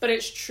 but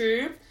it's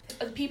true.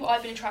 The people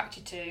I've been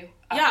attracted to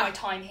at my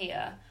time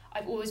here,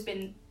 I've always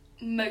been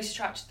most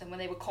attracted to them when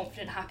they were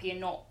confident, happy, and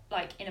not,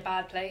 like, in a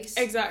bad place.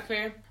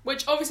 Exactly.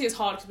 Which obviously is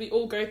hard, because we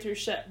all go through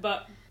shit,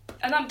 but...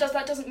 And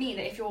that doesn't mean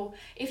that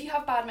if you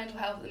have bad mental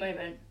health at the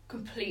moment,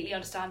 completely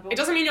understandable. It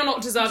doesn't mean you're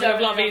not deserving of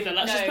love either.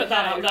 Let's just put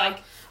that out there.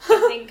 Like,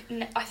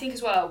 I think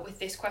as well with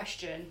this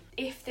question,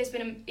 if there's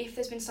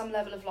been some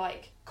level of,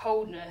 like,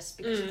 coldness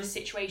because of the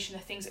situation,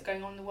 the things that are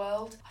going on in the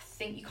world, I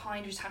think you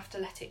kind of just have to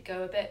let it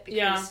go a bit,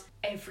 because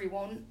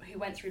everyone who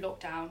went through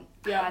lockdown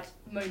had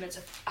moments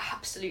of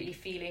absolutely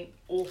feeling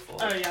awful.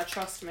 Oh yeah,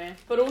 trust me.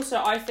 But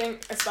also, I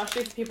think,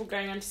 especially for people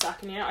going into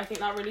second year, I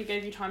think that really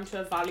gave you time to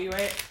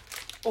evaluate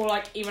or,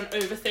 like, even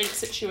overthink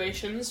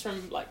situations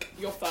from, like,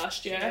 your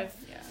first year.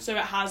 So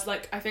it has,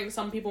 like, I think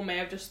some people may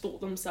have just thought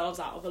themselves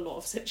out of a lot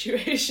of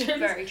situations.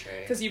 Very true.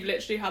 Because you've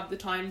literally had the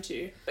time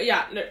to. But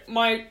yeah, no,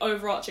 my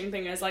overarching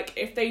thing is, like,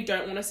 if they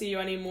don't want to see you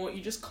anymore,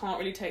 you just can't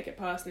really take it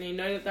personally. You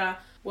know that there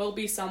will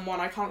be someone,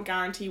 I can't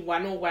guarantee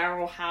when or where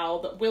or how,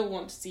 that will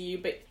want to see you.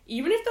 But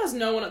even if there's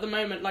no one at the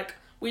moment, like,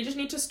 we just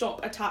need to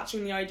stop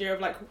attaching the idea of,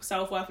 like,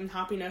 self-worth and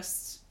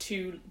happiness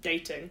to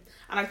dating.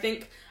 And I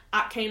think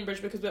at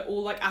Cambridge, because we're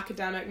all, like,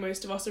 academic,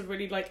 most of us are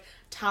really, like,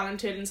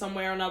 talented in some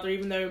way or another,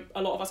 even though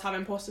a lot of us have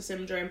imposter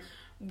syndrome,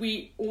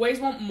 we always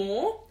want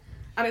more.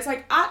 And it's,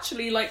 like,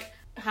 actually, like,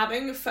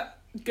 having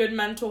good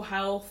mental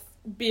health,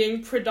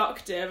 being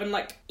productive, and,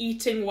 like,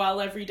 eating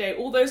well every day,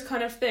 all those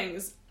kind of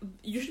things,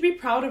 you should be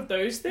proud of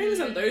those things,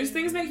 and those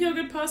things make you a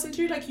good person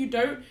too. Like, you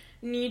don't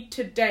need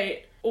to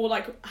date or,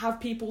 like,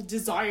 have people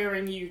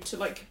desiring you to,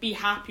 like, be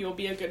happy or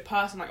be a good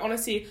person. Like,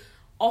 honestly,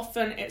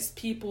 often it's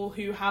people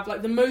who have,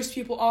 like, the most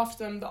people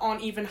after them that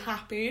aren't even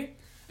happy.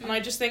 And I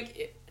just think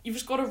you've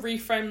just got to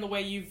reframe the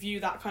way you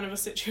view that kind of a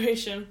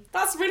situation.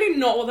 That's really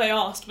not what they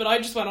asked, but I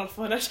just went off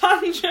on a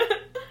tangent.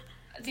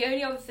 The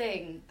only other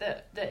thing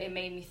that it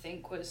made me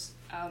think was,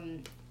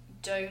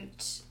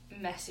 don't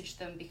message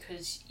them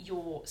because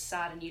you're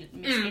sad and you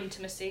miss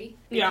intimacy.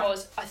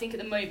 Because I think at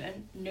the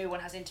moment, no one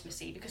has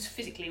intimacy because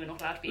physically we're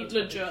not allowed to be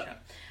intimate with each other.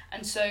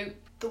 And so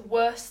the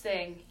worst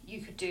thing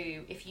you could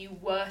do if you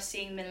were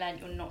seeing them then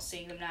you're not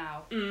seeing them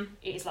now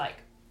is, like,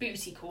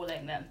 booty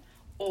calling them.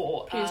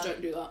 Or please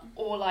don't do that.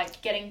 Or,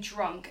 like, getting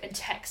drunk and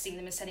texting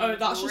them and sending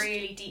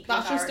really deeply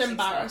that's embarrassing just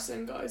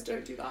embarrassing stuff. Guys,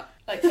 don't do that.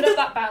 Like, put up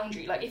that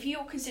boundary. Like, if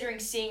you're considering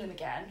seeing them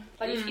again,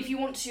 like, if you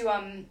want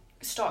to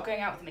start going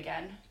out with them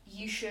again,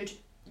 you should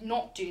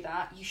not do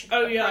that. You should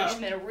approach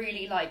them in a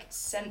really, like,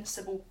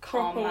 sensible,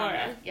 calm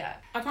manner. Yeah.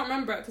 I can't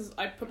remember it because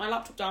I put my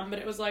laptop down, but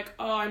it was like,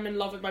 oh, I'm in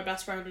love with my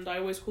best friend, and I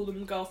always call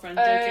them girlfriend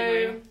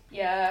jokingly.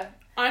 Yeah.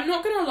 I'm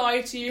not gonna lie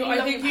to you.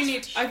 I think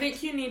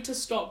you need to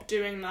stop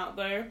doing that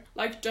though.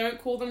 Like, don't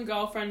call them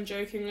girlfriend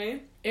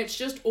jokingly. It's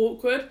just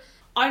awkward.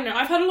 I don't know.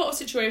 I've had a lot of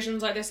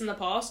situations like this in the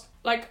past.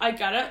 Like, I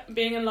get it.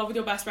 Being in love with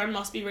your best friend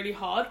must be really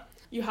hard.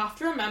 You have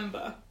to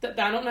remember that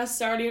they're not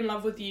necessarily in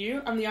love with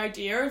you, and the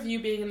idea of you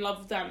being in love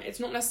with them, it's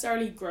not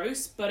necessarily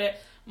gross, but it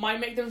might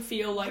make them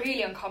feel like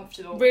really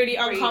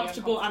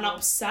uncomfortable and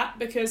upset,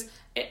 because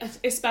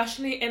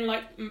especially in,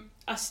 like,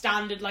 a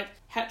standard, like,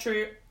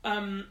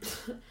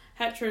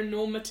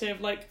 heteronormative,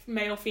 like,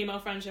 male-female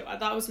friendship.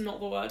 That was not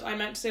the word. I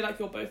meant to say, like,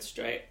 you're both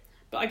straight.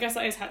 But I guess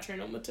that is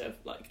heteronormative,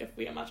 like, if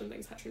we imagine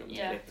things heteronormatively.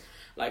 Yeah.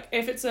 Like,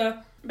 if it's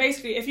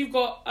basically, if you've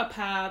got a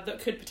pair that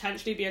could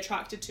potentially be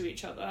attracted to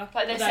each other...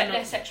 Like,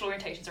 their sexual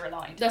orientations are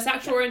aligned. Their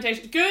sexual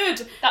orientations...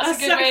 Good! That's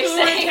a good way of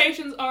saying. Their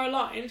sexual orientations are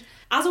aligned.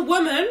 As a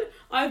woman,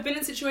 I've been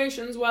in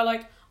situations where,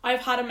 like,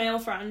 I've had a male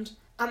friend,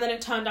 and then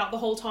it turned out the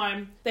whole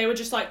time they were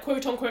just, like,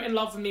 quote-unquote in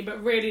love with me,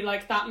 but really,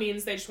 like, that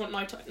means they just want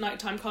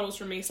nighttime cuddles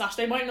from me, /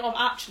 they might not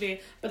have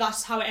actually, but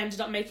that's how it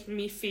ended up making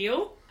me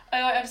feel. Oh,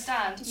 I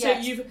understand. So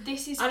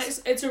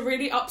it's a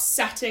really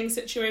upsetting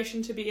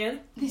situation to be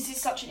in. This is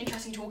such an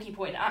interesting talking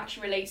point. It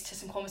actually relates to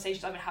some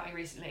conversations I've been having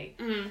recently.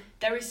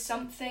 There is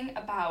something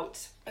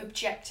about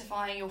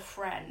objectifying your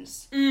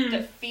friends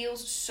that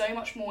feels so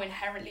much more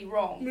inherently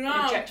wrong than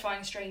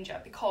objectifying a stranger,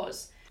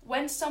 because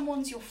when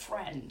someone's your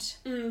friend,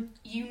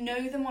 you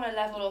know them on a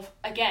level of,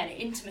 again,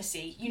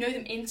 intimacy. You know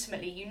them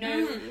intimately. You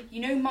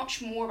know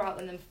much more about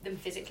them than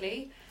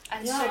physically.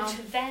 And so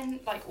to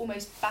then, like,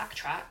 almost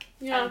backtrack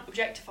and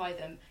objectify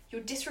them, you're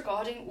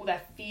disregarding all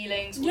their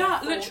feelings, all their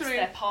thoughts, literally.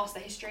 Their past,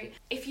 their history.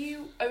 If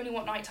you only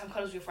want nighttime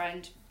cuddles with your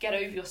friend, get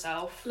over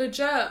yourself.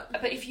 Legit.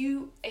 But if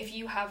you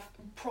have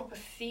proper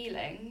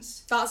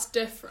feelings... That's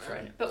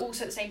different. But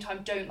also at the same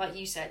time, don't, like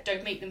you said,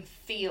 don't make them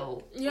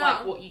feel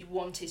like what you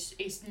want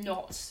is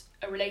not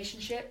a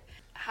relationship.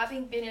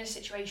 Having been in a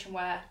situation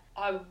where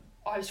I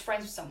was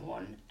friends with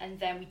someone and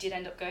then we did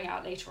end up going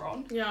out later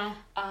on. Yeah.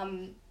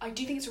 I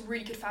do think it's a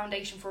really good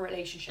foundation for a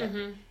relationship.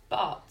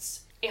 But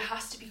it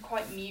has to be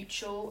quite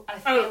mutual. And I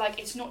feel like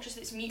it's not just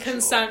that it's mutual.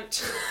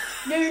 Consent.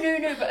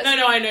 No. But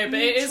no, I know, but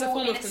it is a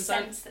form of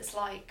consent. In a sense that's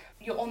like,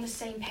 you're on the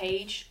same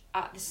page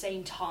at the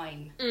same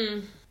time.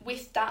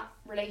 With that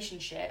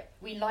relationship,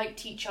 we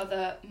liked each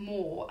other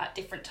more at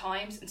different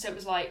times. And so it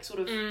was like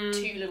sort of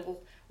two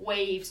little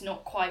waves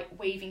not quite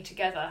waving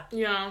together.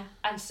 Yeah.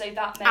 And so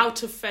that meant...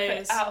 Out of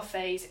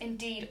phase,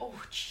 indeed.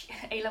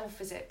 A-level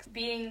physics.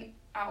 Being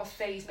out of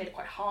phase made it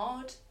quite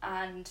hard,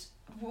 and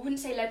we wouldn't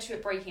say led to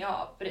it breaking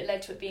up, but it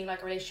led to it being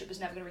like a relationship was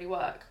never going to really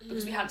work,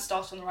 because we hadn't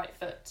started on the right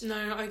foot.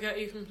 No, I get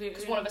you completely.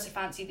 Because one of us had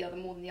fancied the other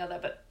more than the other,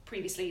 but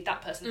previously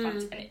that person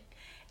fancied, and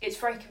it's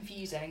very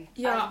confusing.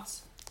 Yeah. And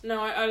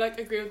no, I like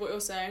agree with what you're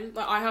saying.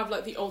 Like, I have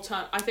like the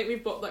I think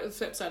we've got like the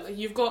flip side. Like,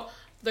 you've got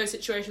those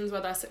situations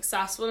where they're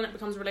successful and it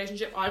becomes a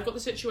relationship. I've got the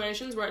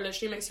situations where it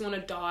literally makes you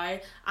want to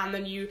die, and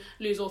then you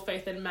lose all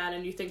faith in men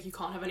and you think you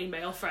can't have any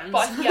male friends.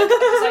 But yeah,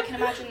 because I can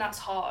imagine that's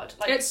hard.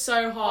 Like, it's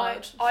so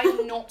hard.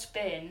 I've not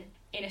been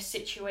in a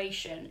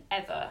situation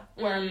ever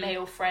where a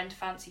male friend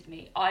fancied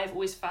me. I've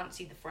always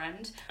fancied the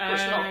friend,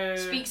 which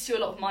speaks to a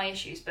lot of my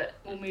issues, but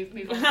we'll move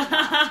on from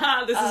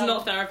that. This is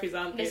not therapy,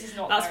 Xanthi. This is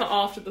not That's therapy. for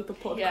after the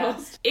podcast. Yeah.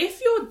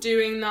 If you're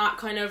doing that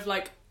kind of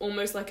like,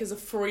 almost like as a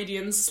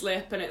Freudian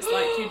slip, and it's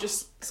like you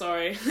just,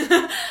 sorry.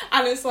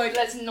 And it's like...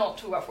 Let's not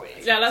talk about Freud.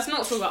 Yeah, let's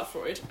not talk about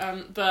Freud.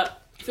 But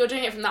if you're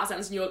doing it from that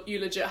sense and you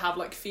legit have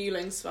like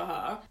feelings for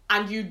her,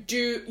 and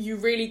you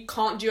really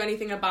can't do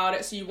anything about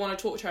it, so you want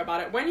to talk to her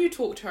about it, when you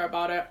talk to her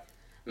about it,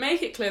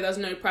 make it clear there's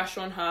no pressure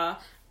on her.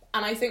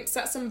 And I think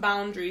set some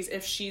boundaries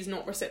if she's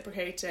not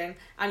reciprocating,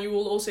 and you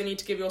will also need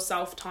to give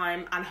yourself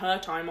time and her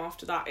time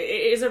after that. It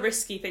is a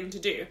risky thing to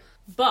do.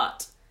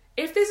 But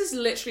if this is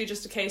literally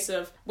just a case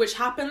of, which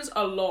happens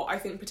a lot, I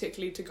think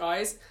particularly to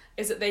guys,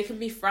 is that they can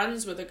be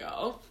friends with a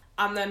girl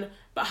and then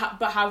but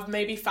have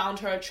maybe found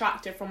her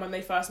attractive from when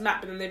they first met,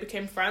 but then they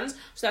became friends,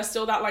 so there's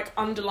still that like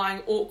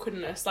underlying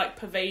awkwardness like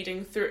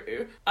pervading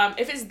through.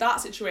 If it's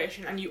that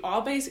situation and you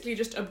are basically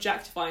just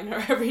objectifying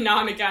her every now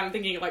and again,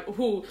 thinking like,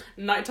 ooh,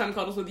 nighttime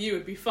cuddles with you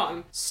would be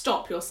fun,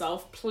 stop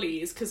yourself,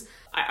 please, because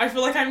I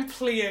feel like I'm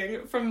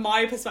pleading from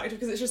my perspective,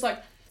 because it's just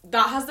like,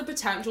 that has the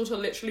potential to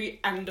literally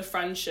end a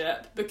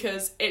friendship,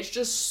 because it's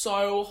just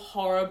so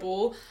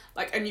horrible,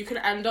 like, and you can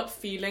end up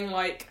feeling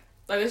like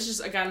this is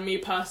just, again, me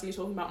personally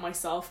talking about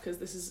myself, because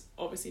this is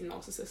obviously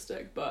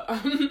narcissistic, but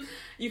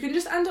you can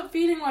just end up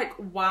feeling like,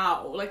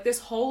 wow, like this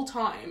whole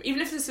time,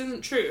 even if this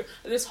isn't true,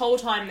 this whole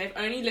time they've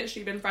only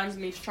literally been friends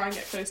with me to try and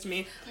get close to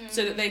me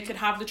so that they could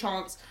have the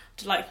chance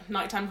to like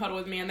nighttime cuddle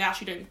with me, and they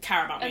actually don't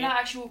care about me. And that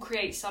actually will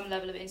create some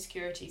level of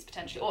insecurities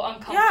potentially, or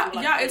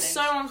uncomfortable. Yeah, it's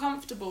so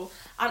uncomfortable,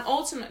 and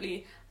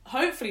ultimately,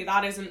 hopefully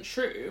that isn't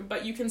true,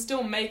 but you can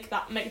still make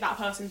that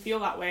person feel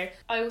that way.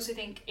 I also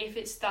think if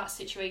it's that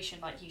situation,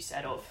 like you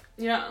said, of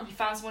you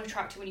found someone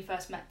attractive when you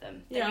first met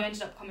them, then Yeah. you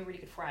ended up becoming really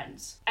good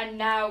friends, and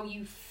now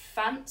you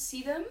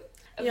fancy them,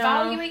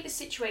 evaluate the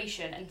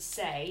situation and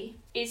say,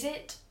 is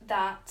it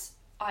that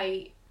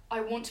I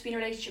want to be in a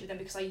relationship with them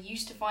because I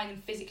used to find them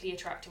physically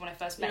attractive when I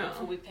first met them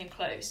before we became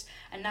close,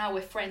 and now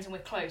we're friends and we're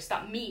close.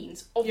 That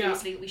means,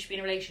 obviously, that we should be in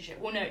a relationship.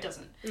 Well, no, it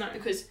doesn't. No.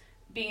 Because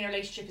being in a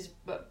relationship is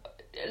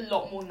a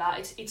lot more than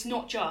that. It's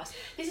not just...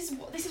 This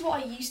is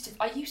what I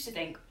used to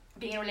think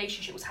being in a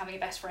relationship was having a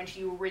best friend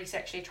who you were really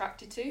sexually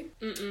attracted to.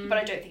 Mm-mm. But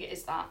I don't think it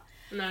is that.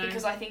 No.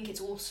 Because I think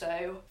it's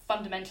also,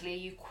 fundamentally, are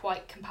you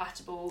quite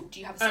compatible? Do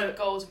you have the same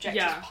goals,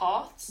 objectives,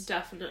 paths?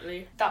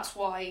 Definitely. That's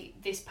why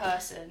this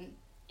person,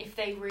 if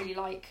they really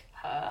like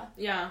her,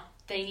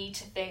 they need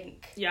to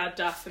think... Yeah,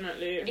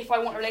 definitely. If I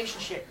want a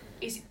relationship,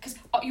 is because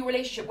your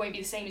relationship won't be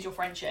the same as your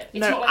friendship.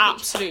 It's No, not like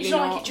absolutely it's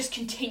not not. like it just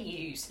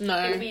continues.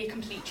 No. It'll be a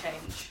complete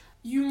change.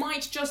 You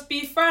might just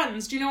be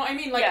friends. Do you know what I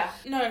mean? Like,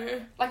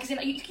 no. Like, as in,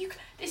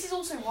 this is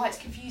also why it's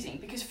confusing,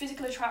 because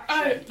physical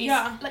attraction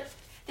is like,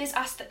 there's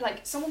like,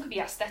 someone could be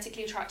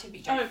aesthetically attractive, but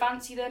you don't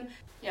fancy them.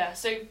 Yeah,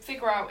 so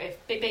figure out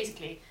if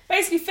basically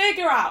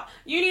figure out.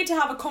 You need to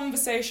have a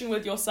conversation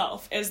with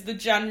yourself is the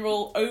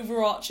general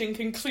overarching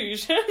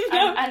conclusion.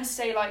 and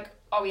say like,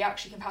 are we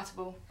actually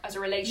compatible as a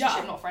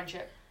relationship, not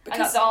friendship?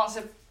 Because and the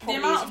answer probably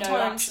is no,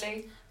 times,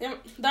 actually.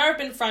 There have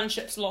been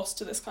friendships lost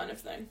to this kind of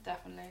thing.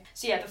 Definitely.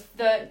 So yeah,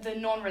 the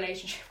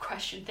non-relationship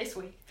question this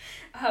week.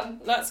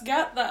 Let's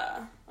get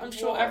there. I'm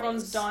sure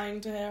everyone's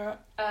dying to hear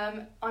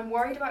it. I'm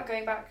worried about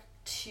going back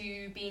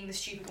to being the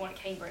stupid one at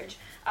Cambridge.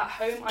 At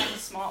home, I'm the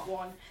smart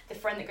one, the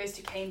friend that goes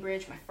to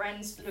Cambridge. My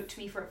friends look to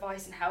me for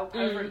advice and help.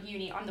 However, at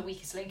uni, I'm the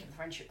weakest link in the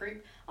friendship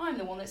group. I'm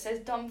the one that says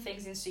dumb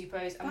things in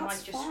supos and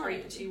might just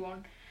scrape a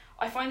 2-1.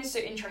 I find this so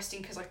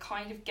interesting because I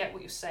kind of get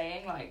what you're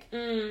saying. Like,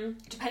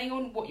 depending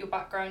on what your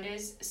background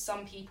is,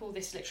 some people,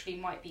 this literally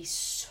might be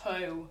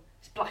so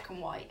black and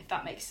white, if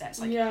that makes sense.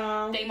 Like,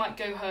 they might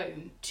go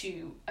home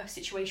to a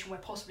situation where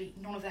possibly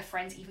none of their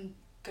friends even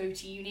go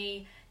to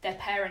uni. Their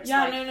parents,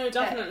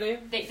 definitely.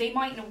 They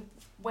might in a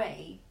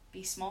way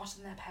be smarter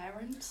than their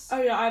parents.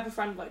 Oh yeah, I have a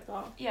friend like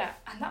that. Yeah,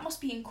 and that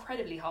must be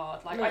incredibly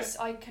hard. Like,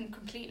 I can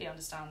completely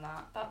understand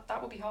that.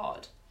 That would be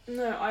hard.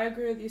 No, I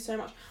agree with you so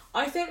much.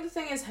 I think the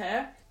thing is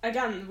here,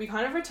 again, we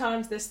kind of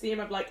return to this theme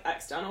of like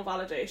external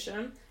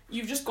validation.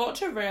 You've just got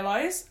to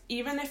realise,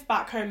 even if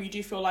back home you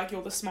do feel like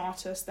you're the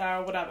smartest there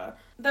or whatever,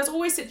 there's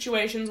always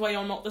situations where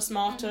you're not the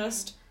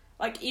smartest. Mm-hmm.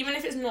 Like, even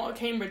if it's not at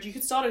Cambridge, you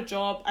could start a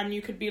job and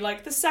you could be,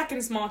 like, the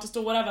second smartest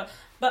or whatever.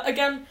 But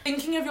again,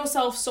 thinking of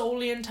yourself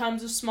solely in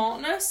terms of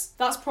smartness,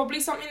 that's probably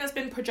something that's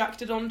been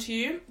projected onto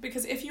you.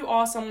 Because if you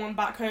are someone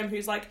back home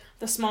who's, like,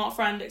 the smart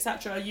friend,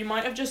 etc., you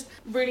might have just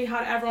really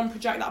had everyone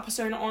project that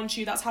persona onto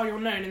you. That's how you're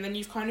known. And then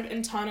you've kind of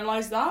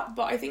internalised that.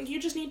 But I think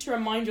you just need to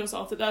remind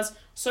yourself that there's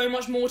so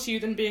much more to you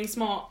than being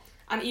smart.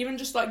 And even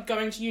just, like,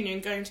 going to uni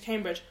and going to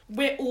Cambridge,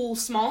 we're all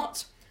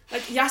smart.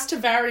 Like, yes, to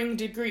varying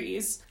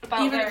degrees.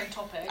 About varying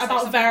topics.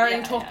 About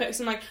varying topics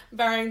and, like,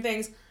 varying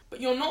things.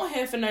 But you're not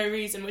here for no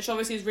reason, which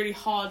obviously is really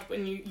hard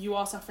when you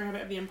are suffering a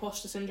bit of the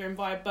imposter syndrome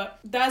vibe. But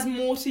there's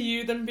more to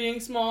you than being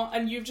smart,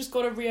 and you've just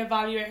got to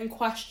reevaluate and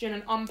question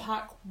and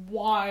unpack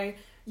why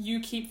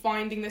you keep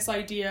finding this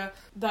idea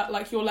that,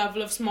 like, your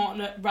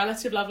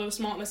relative level of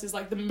smartness is,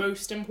 like, the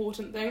most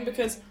important thing.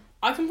 Because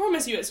I can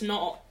promise you it's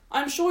not.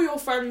 I'm sure your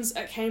friends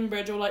at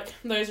Cambridge or, like,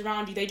 those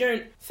around you, they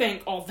don't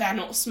think, oh, they're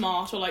not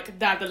smart or, like,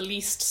 they're the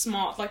least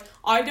smart. Like,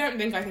 I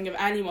think of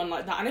anyone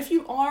like that. And if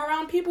you are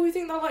around people who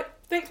think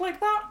like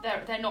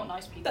that, they're not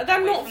nice people.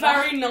 they're not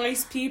very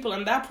nice people,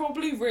 and they're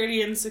probably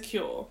really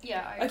insecure.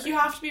 Yeah, I agree. Like, you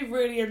have to be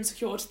really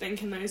insecure to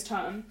think in those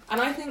terms. And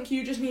I think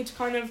you just need to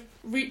kind of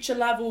reach a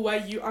level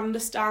where you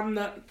understand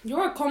that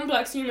you're a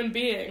complex human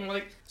being,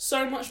 like,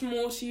 so much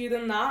more to you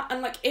than that.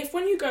 And, like, if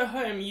when you go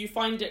home you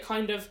find it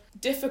kind of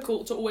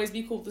difficult to always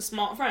be called the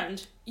smart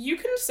friend, you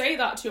can say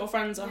that to your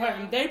friends at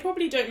home. They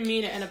probably don't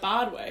mean it in a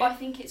bad way. I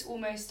think it's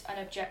almost an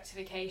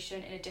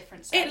objectification in a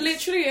different sense. It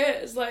literally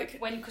is, like...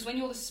 Because when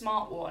you're the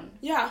smart one...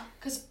 Yeah.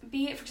 Because, for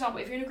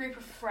example, if you're in a group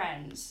of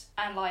friends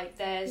and, like,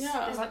 there's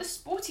like, the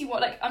sporty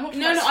one... Like, I'm not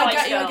talking about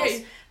Spice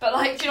Girls, but,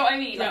 like, do you know what I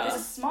mean? Like,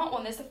 there's a smart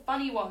one, there's the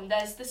funny one,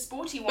 there's the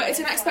sporty one. But it's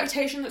an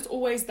expectation that's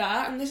always there,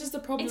 and this is the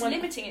problem. It's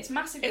limiting, it's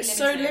massively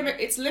limiting.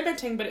 It's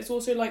limiting, but it's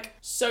also, like,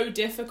 so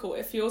difficult.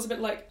 It feels a bit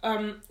like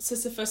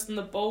Sisyphus and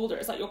the boulder.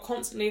 It's like you're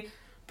constantly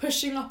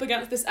pushing up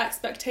against this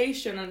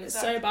expectation, and it's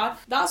so bad.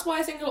 That's why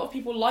I think a lot of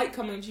people like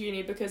coming to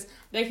uni, because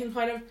they can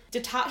kind of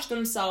detach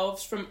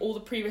themselves from all the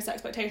previous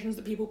expectations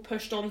that people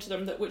pushed onto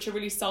them, which are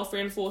really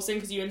self-reinforcing,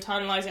 because you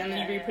internalise it and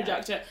then you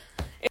reproject it.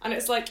 And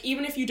it's like,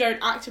 even if you don't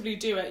actively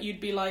do it, you'd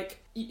be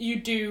like, you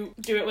do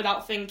it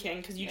without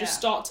thinking, because you just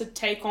start to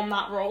take on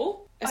that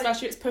role,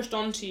 especially if it's pushed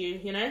onto you,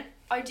 you know?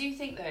 I do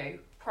think, though,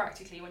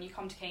 practically, when you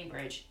come to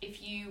Cambridge,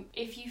 if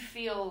you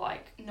feel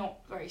like not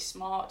very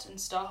smart and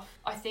stuff,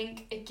 I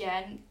think,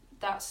 again,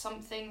 that's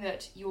something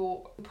that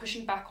you're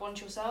pushing back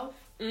onto yourself.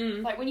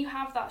 Like, when you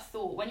have that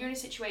thought, when you're in a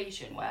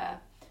situation where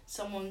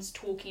someone's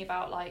talking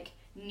about, like,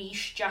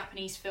 niche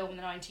Japanese film in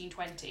the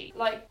 1920s,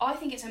 like, I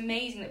think it's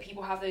amazing that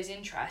people have those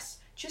interests.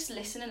 Just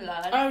listen and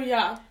learn. Oh,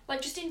 yeah.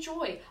 Like, just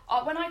enjoy.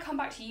 When I come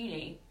back to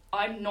uni,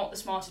 I'm not the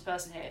smartest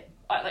person here.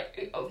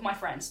 Of my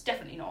friends,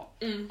 definitely not.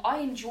 I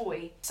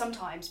enjoy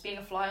sometimes being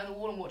a fly on the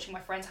wall and watching my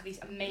friends have these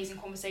amazing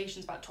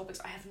conversations about topics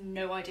I have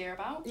no idea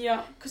about.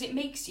 Yeah. Because it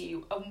makes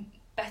you a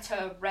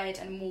better read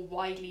and more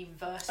widely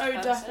versed person.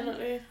 Oh,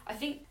 definitely. I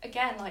think,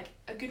 again, like,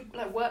 a good,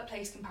 like,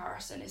 workplace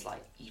comparison is,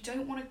 like, you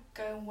don't want to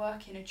go and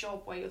work in a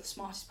job where you're the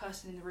smartest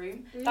person in the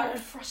room. No. That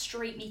would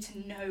frustrate me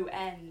to no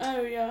end.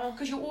 Oh, yeah.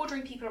 Because you're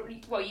ordering people,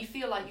 well, you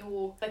feel like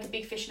you're, like, a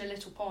big fish in a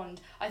little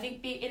pond. I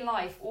think in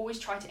life, always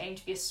try to aim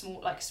to be a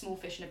small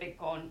fish in a big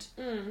pond.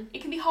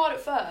 It can be hard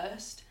at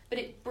first, but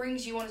it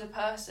brings you on as a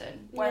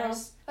person.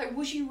 Whereas, like,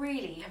 would you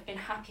really have been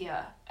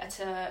happier at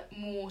a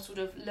more sort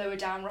of lower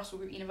down Russell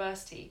Group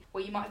University,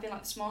 where you might have been,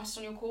 like, the smartest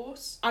on your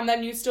course? And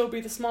then you'd still be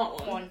the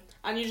smart one.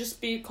 And you'd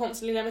just be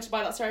constantly limited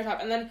by that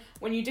stereotype. And then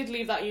when you did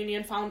leave that uni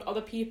and found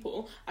other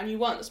people, and you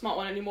weren't the smart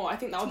one anymore, I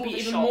think that would be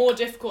even more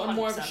difficult and 100%.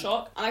 More of a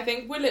shock. And I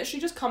think we're literally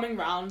just coming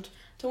round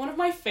to one of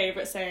my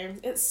favourite sayings.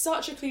 It's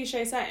such a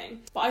cliche saying,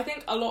 but I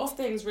think a lot of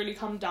things really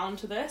come down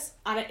to this,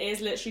 and it is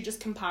literally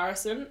just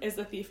comparison is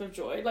the thief of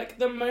joy. Like,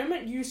 the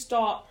moment you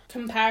start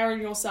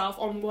comparing yourself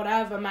on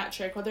whatever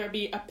metric, whether it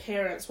be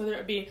appearance, whether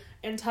it be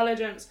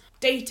intelligence,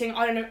 dating,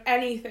 I don't know,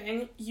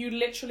 anything, you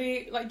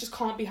literally, like, just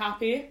can't be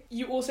happy.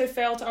 You also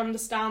fail to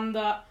understand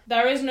that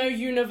there is no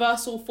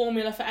universal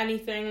formula for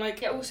anything.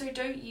 Like, yeah, also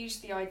don't use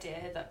the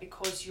idea that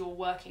because you're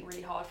working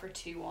really hard for a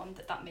 2-1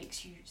 that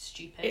makes you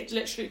stupid. It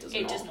literally does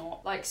not. It does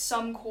not. Like,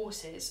 some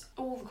courses,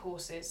 all the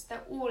courses,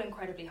 they're all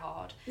incredibly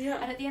hard.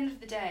 Yeah. And at the end of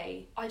the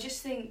day, I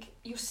just think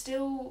you're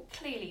still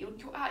clearly,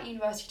 you're at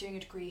university doing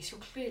a degree, so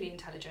you're clearly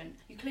intelligent.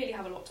 You clearly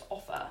have a lot to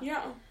offer.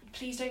 Yeah.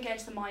 Please don't get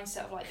into the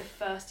mindset of, like, the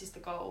first is the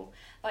goal.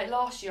 Like,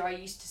 last year I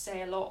used to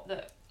say a lot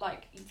that,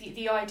 like,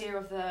 the idea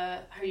of the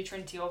Holy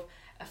Trinity of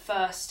a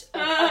first,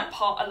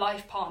 a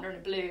life partner and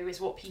a blue is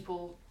what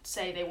people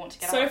say they want to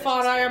get out of this experience. So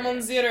far I am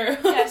on 0.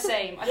 Yeah,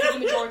 same. I think the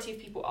majority of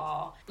people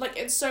are. Like,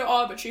 it's so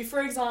arbitrary.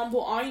 For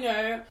example,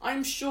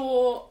 I'm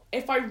sure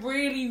if I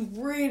really,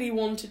 really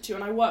wanted to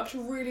and I worked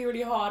really,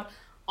 really hard,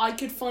 I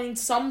could find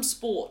some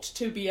sport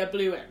to be a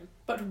blue in.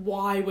 But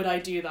why would I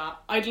do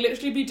that? I'd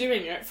literally be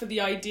doing it for the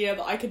idea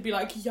that I could be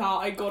like, yeah,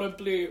 I got a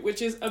blue,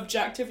 which is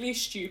objectively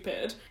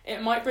stupid.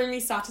 It might bring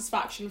me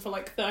satisfaction for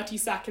like 30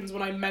 seconds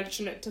when I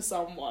mention it to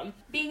someone.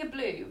 Being a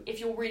blue, if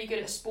you're really good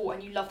at a sport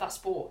and you love that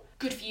sport,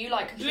 good for you,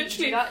 like,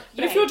 literally. That.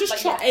 But if you're just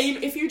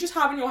if you just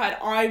have in your head,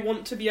 I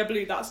want to be a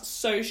blue, that's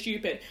so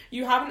stupid.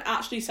 You haven't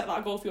actually set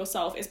that goal for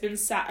yourself. It's been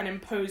set and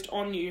imposed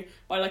on you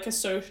by, like, a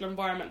social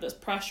environment that's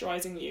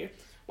pressurising you,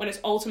 when it's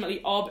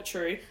ultimately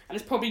arbitrary and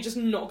it's probably just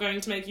not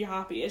going to make you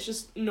happy. It's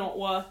just not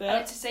worth it. And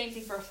it's the same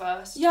thing for a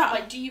first. Yeah.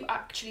 Like, do you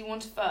actually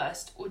want a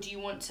first, or do you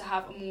want to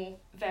have a more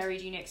varied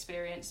uni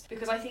experience?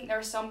 Because I think there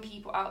are some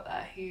people out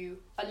there who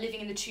are living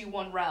in the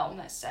 2-1 realm,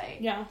 let's say.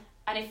 Yeah.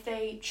 And if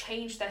they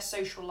change their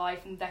social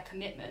life and their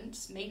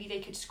commitments, maybe they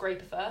could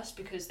scrape a first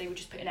because they would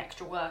just put in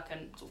extra work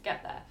and sort of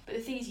get there. But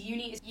the thing is,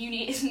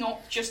 uni is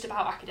not just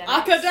about academics.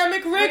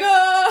 Academic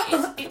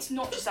rigour! It's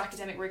not just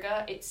academic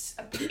rigour. It's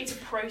a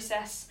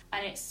process,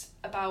 and it's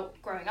about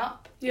growing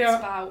up. Yeah. It's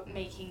about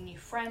making new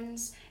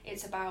friends.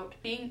 It's about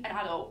being an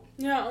adult.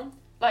 Yeah.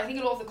 Like, I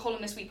think a lot of the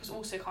column this week was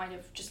also kind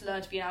of just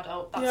learn to be an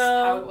adult. That's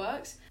Yeah. how it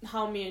works.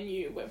 How me and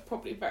you were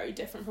probably very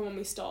different from when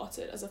we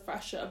started as a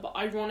fresher, but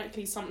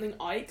ironically something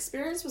I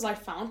experienced was I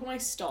found when I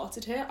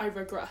started here I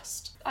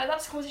regressed.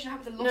 That's a conversation I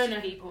have with a lot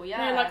of people,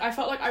 yeah. No, like I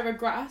felt like I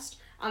regressed,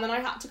 and then I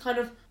had to kind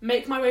of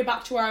make my way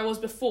back to where I was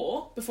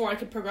before I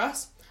could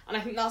progress. And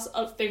I think that's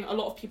a thing a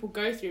lot of people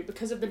go through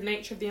because of the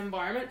nature of the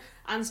environment,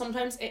 and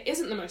sometimes it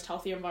isn't the most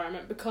healthy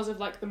environment because of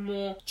like the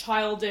more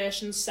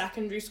childish and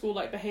secondary school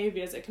like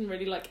behaviours it can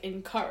really like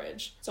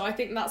encourage. So I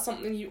think that's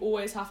something you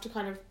always have to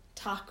kind of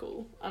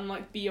tackle and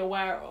like be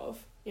aware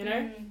of, you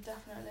know?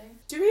 Definitely.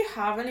 Do we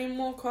have any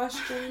more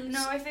questions?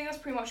 No, I think that's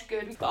pretty much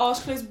good. The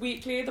article is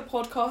weekly, the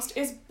podcast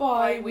is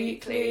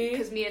bi-weekly.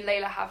 Because me and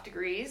Layla have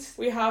degrees.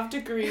 We have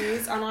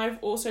degrees, and I've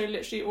also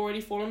literally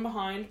already fallen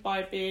behind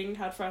by being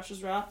head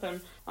freshers rep, and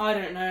I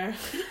don't know,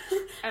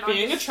 And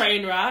being a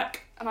train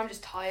wreck. And I'm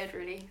just tired,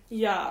 really.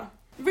 Yeah.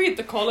 Read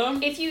the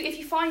column. If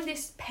you find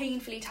this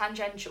painfully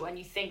tangential and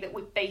you think that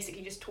we're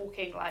basically just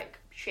talking like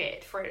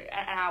shit for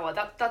an hour,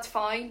 that's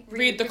fine.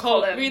 Read the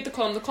column. Read the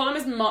column. The column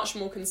is much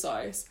more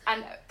concise.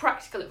 And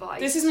practical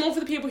advice. This is more for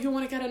the people who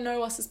want to get to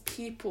know us as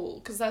people,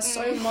 because there's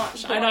so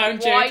much. I know, I'm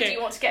joking. Why do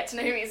you want to get to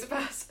know me as a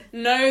person?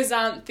 No,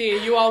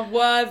 Xanthi, you are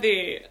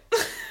worthy.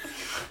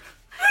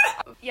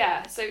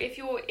 Yeah, so if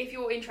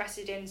you're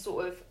interested in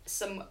sort of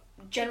some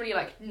generally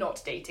like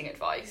not dating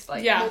advice,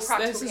 like yes, more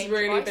practical this has game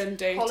really advice, been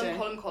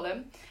dating.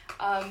 column.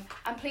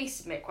 And please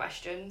submit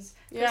questions.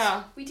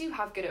 Yeah. We do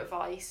have good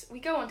advice. We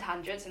go on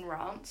tangents and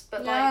rants,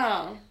 but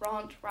yeah.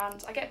 like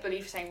rant. I get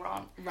bullied for saying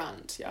rant.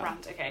 Rant, yeah.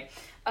 Rant, okay.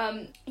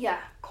 Yeah,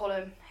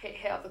 column.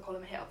 Hit up the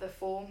column. Hit up the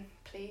form,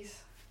 please.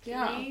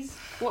 Yeah. Please.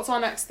 What's our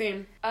next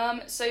theme?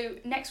 So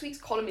next week's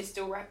column is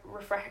still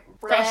Freshers,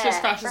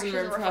 crashers,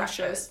 and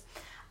refreshers.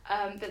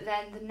 But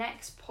then the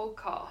next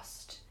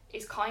podcast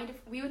is kind of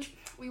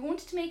we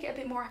wanted to make it a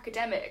bit more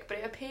academic, but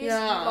it appears you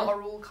lot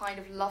are all kind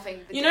of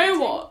loving the You know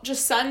what?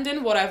 Just send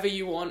in whatever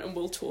you want and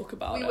we'll talk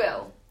about it. We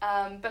will.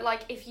 But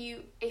like if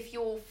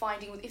you're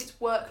finding if it's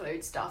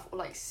workload stuff or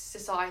like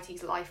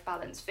society's life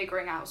balance,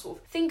 figuring out sort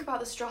of think about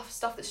the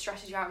stuff that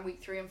stresses you out in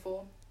week 3 and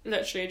 4.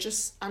 Literally,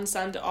 just and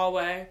send it our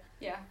way.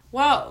 Yeah.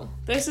 Well,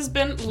 this has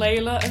been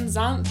Layla and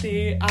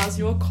Xanthi as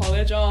your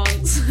college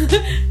aunts.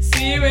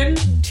 See you in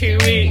 2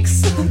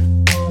 weeks.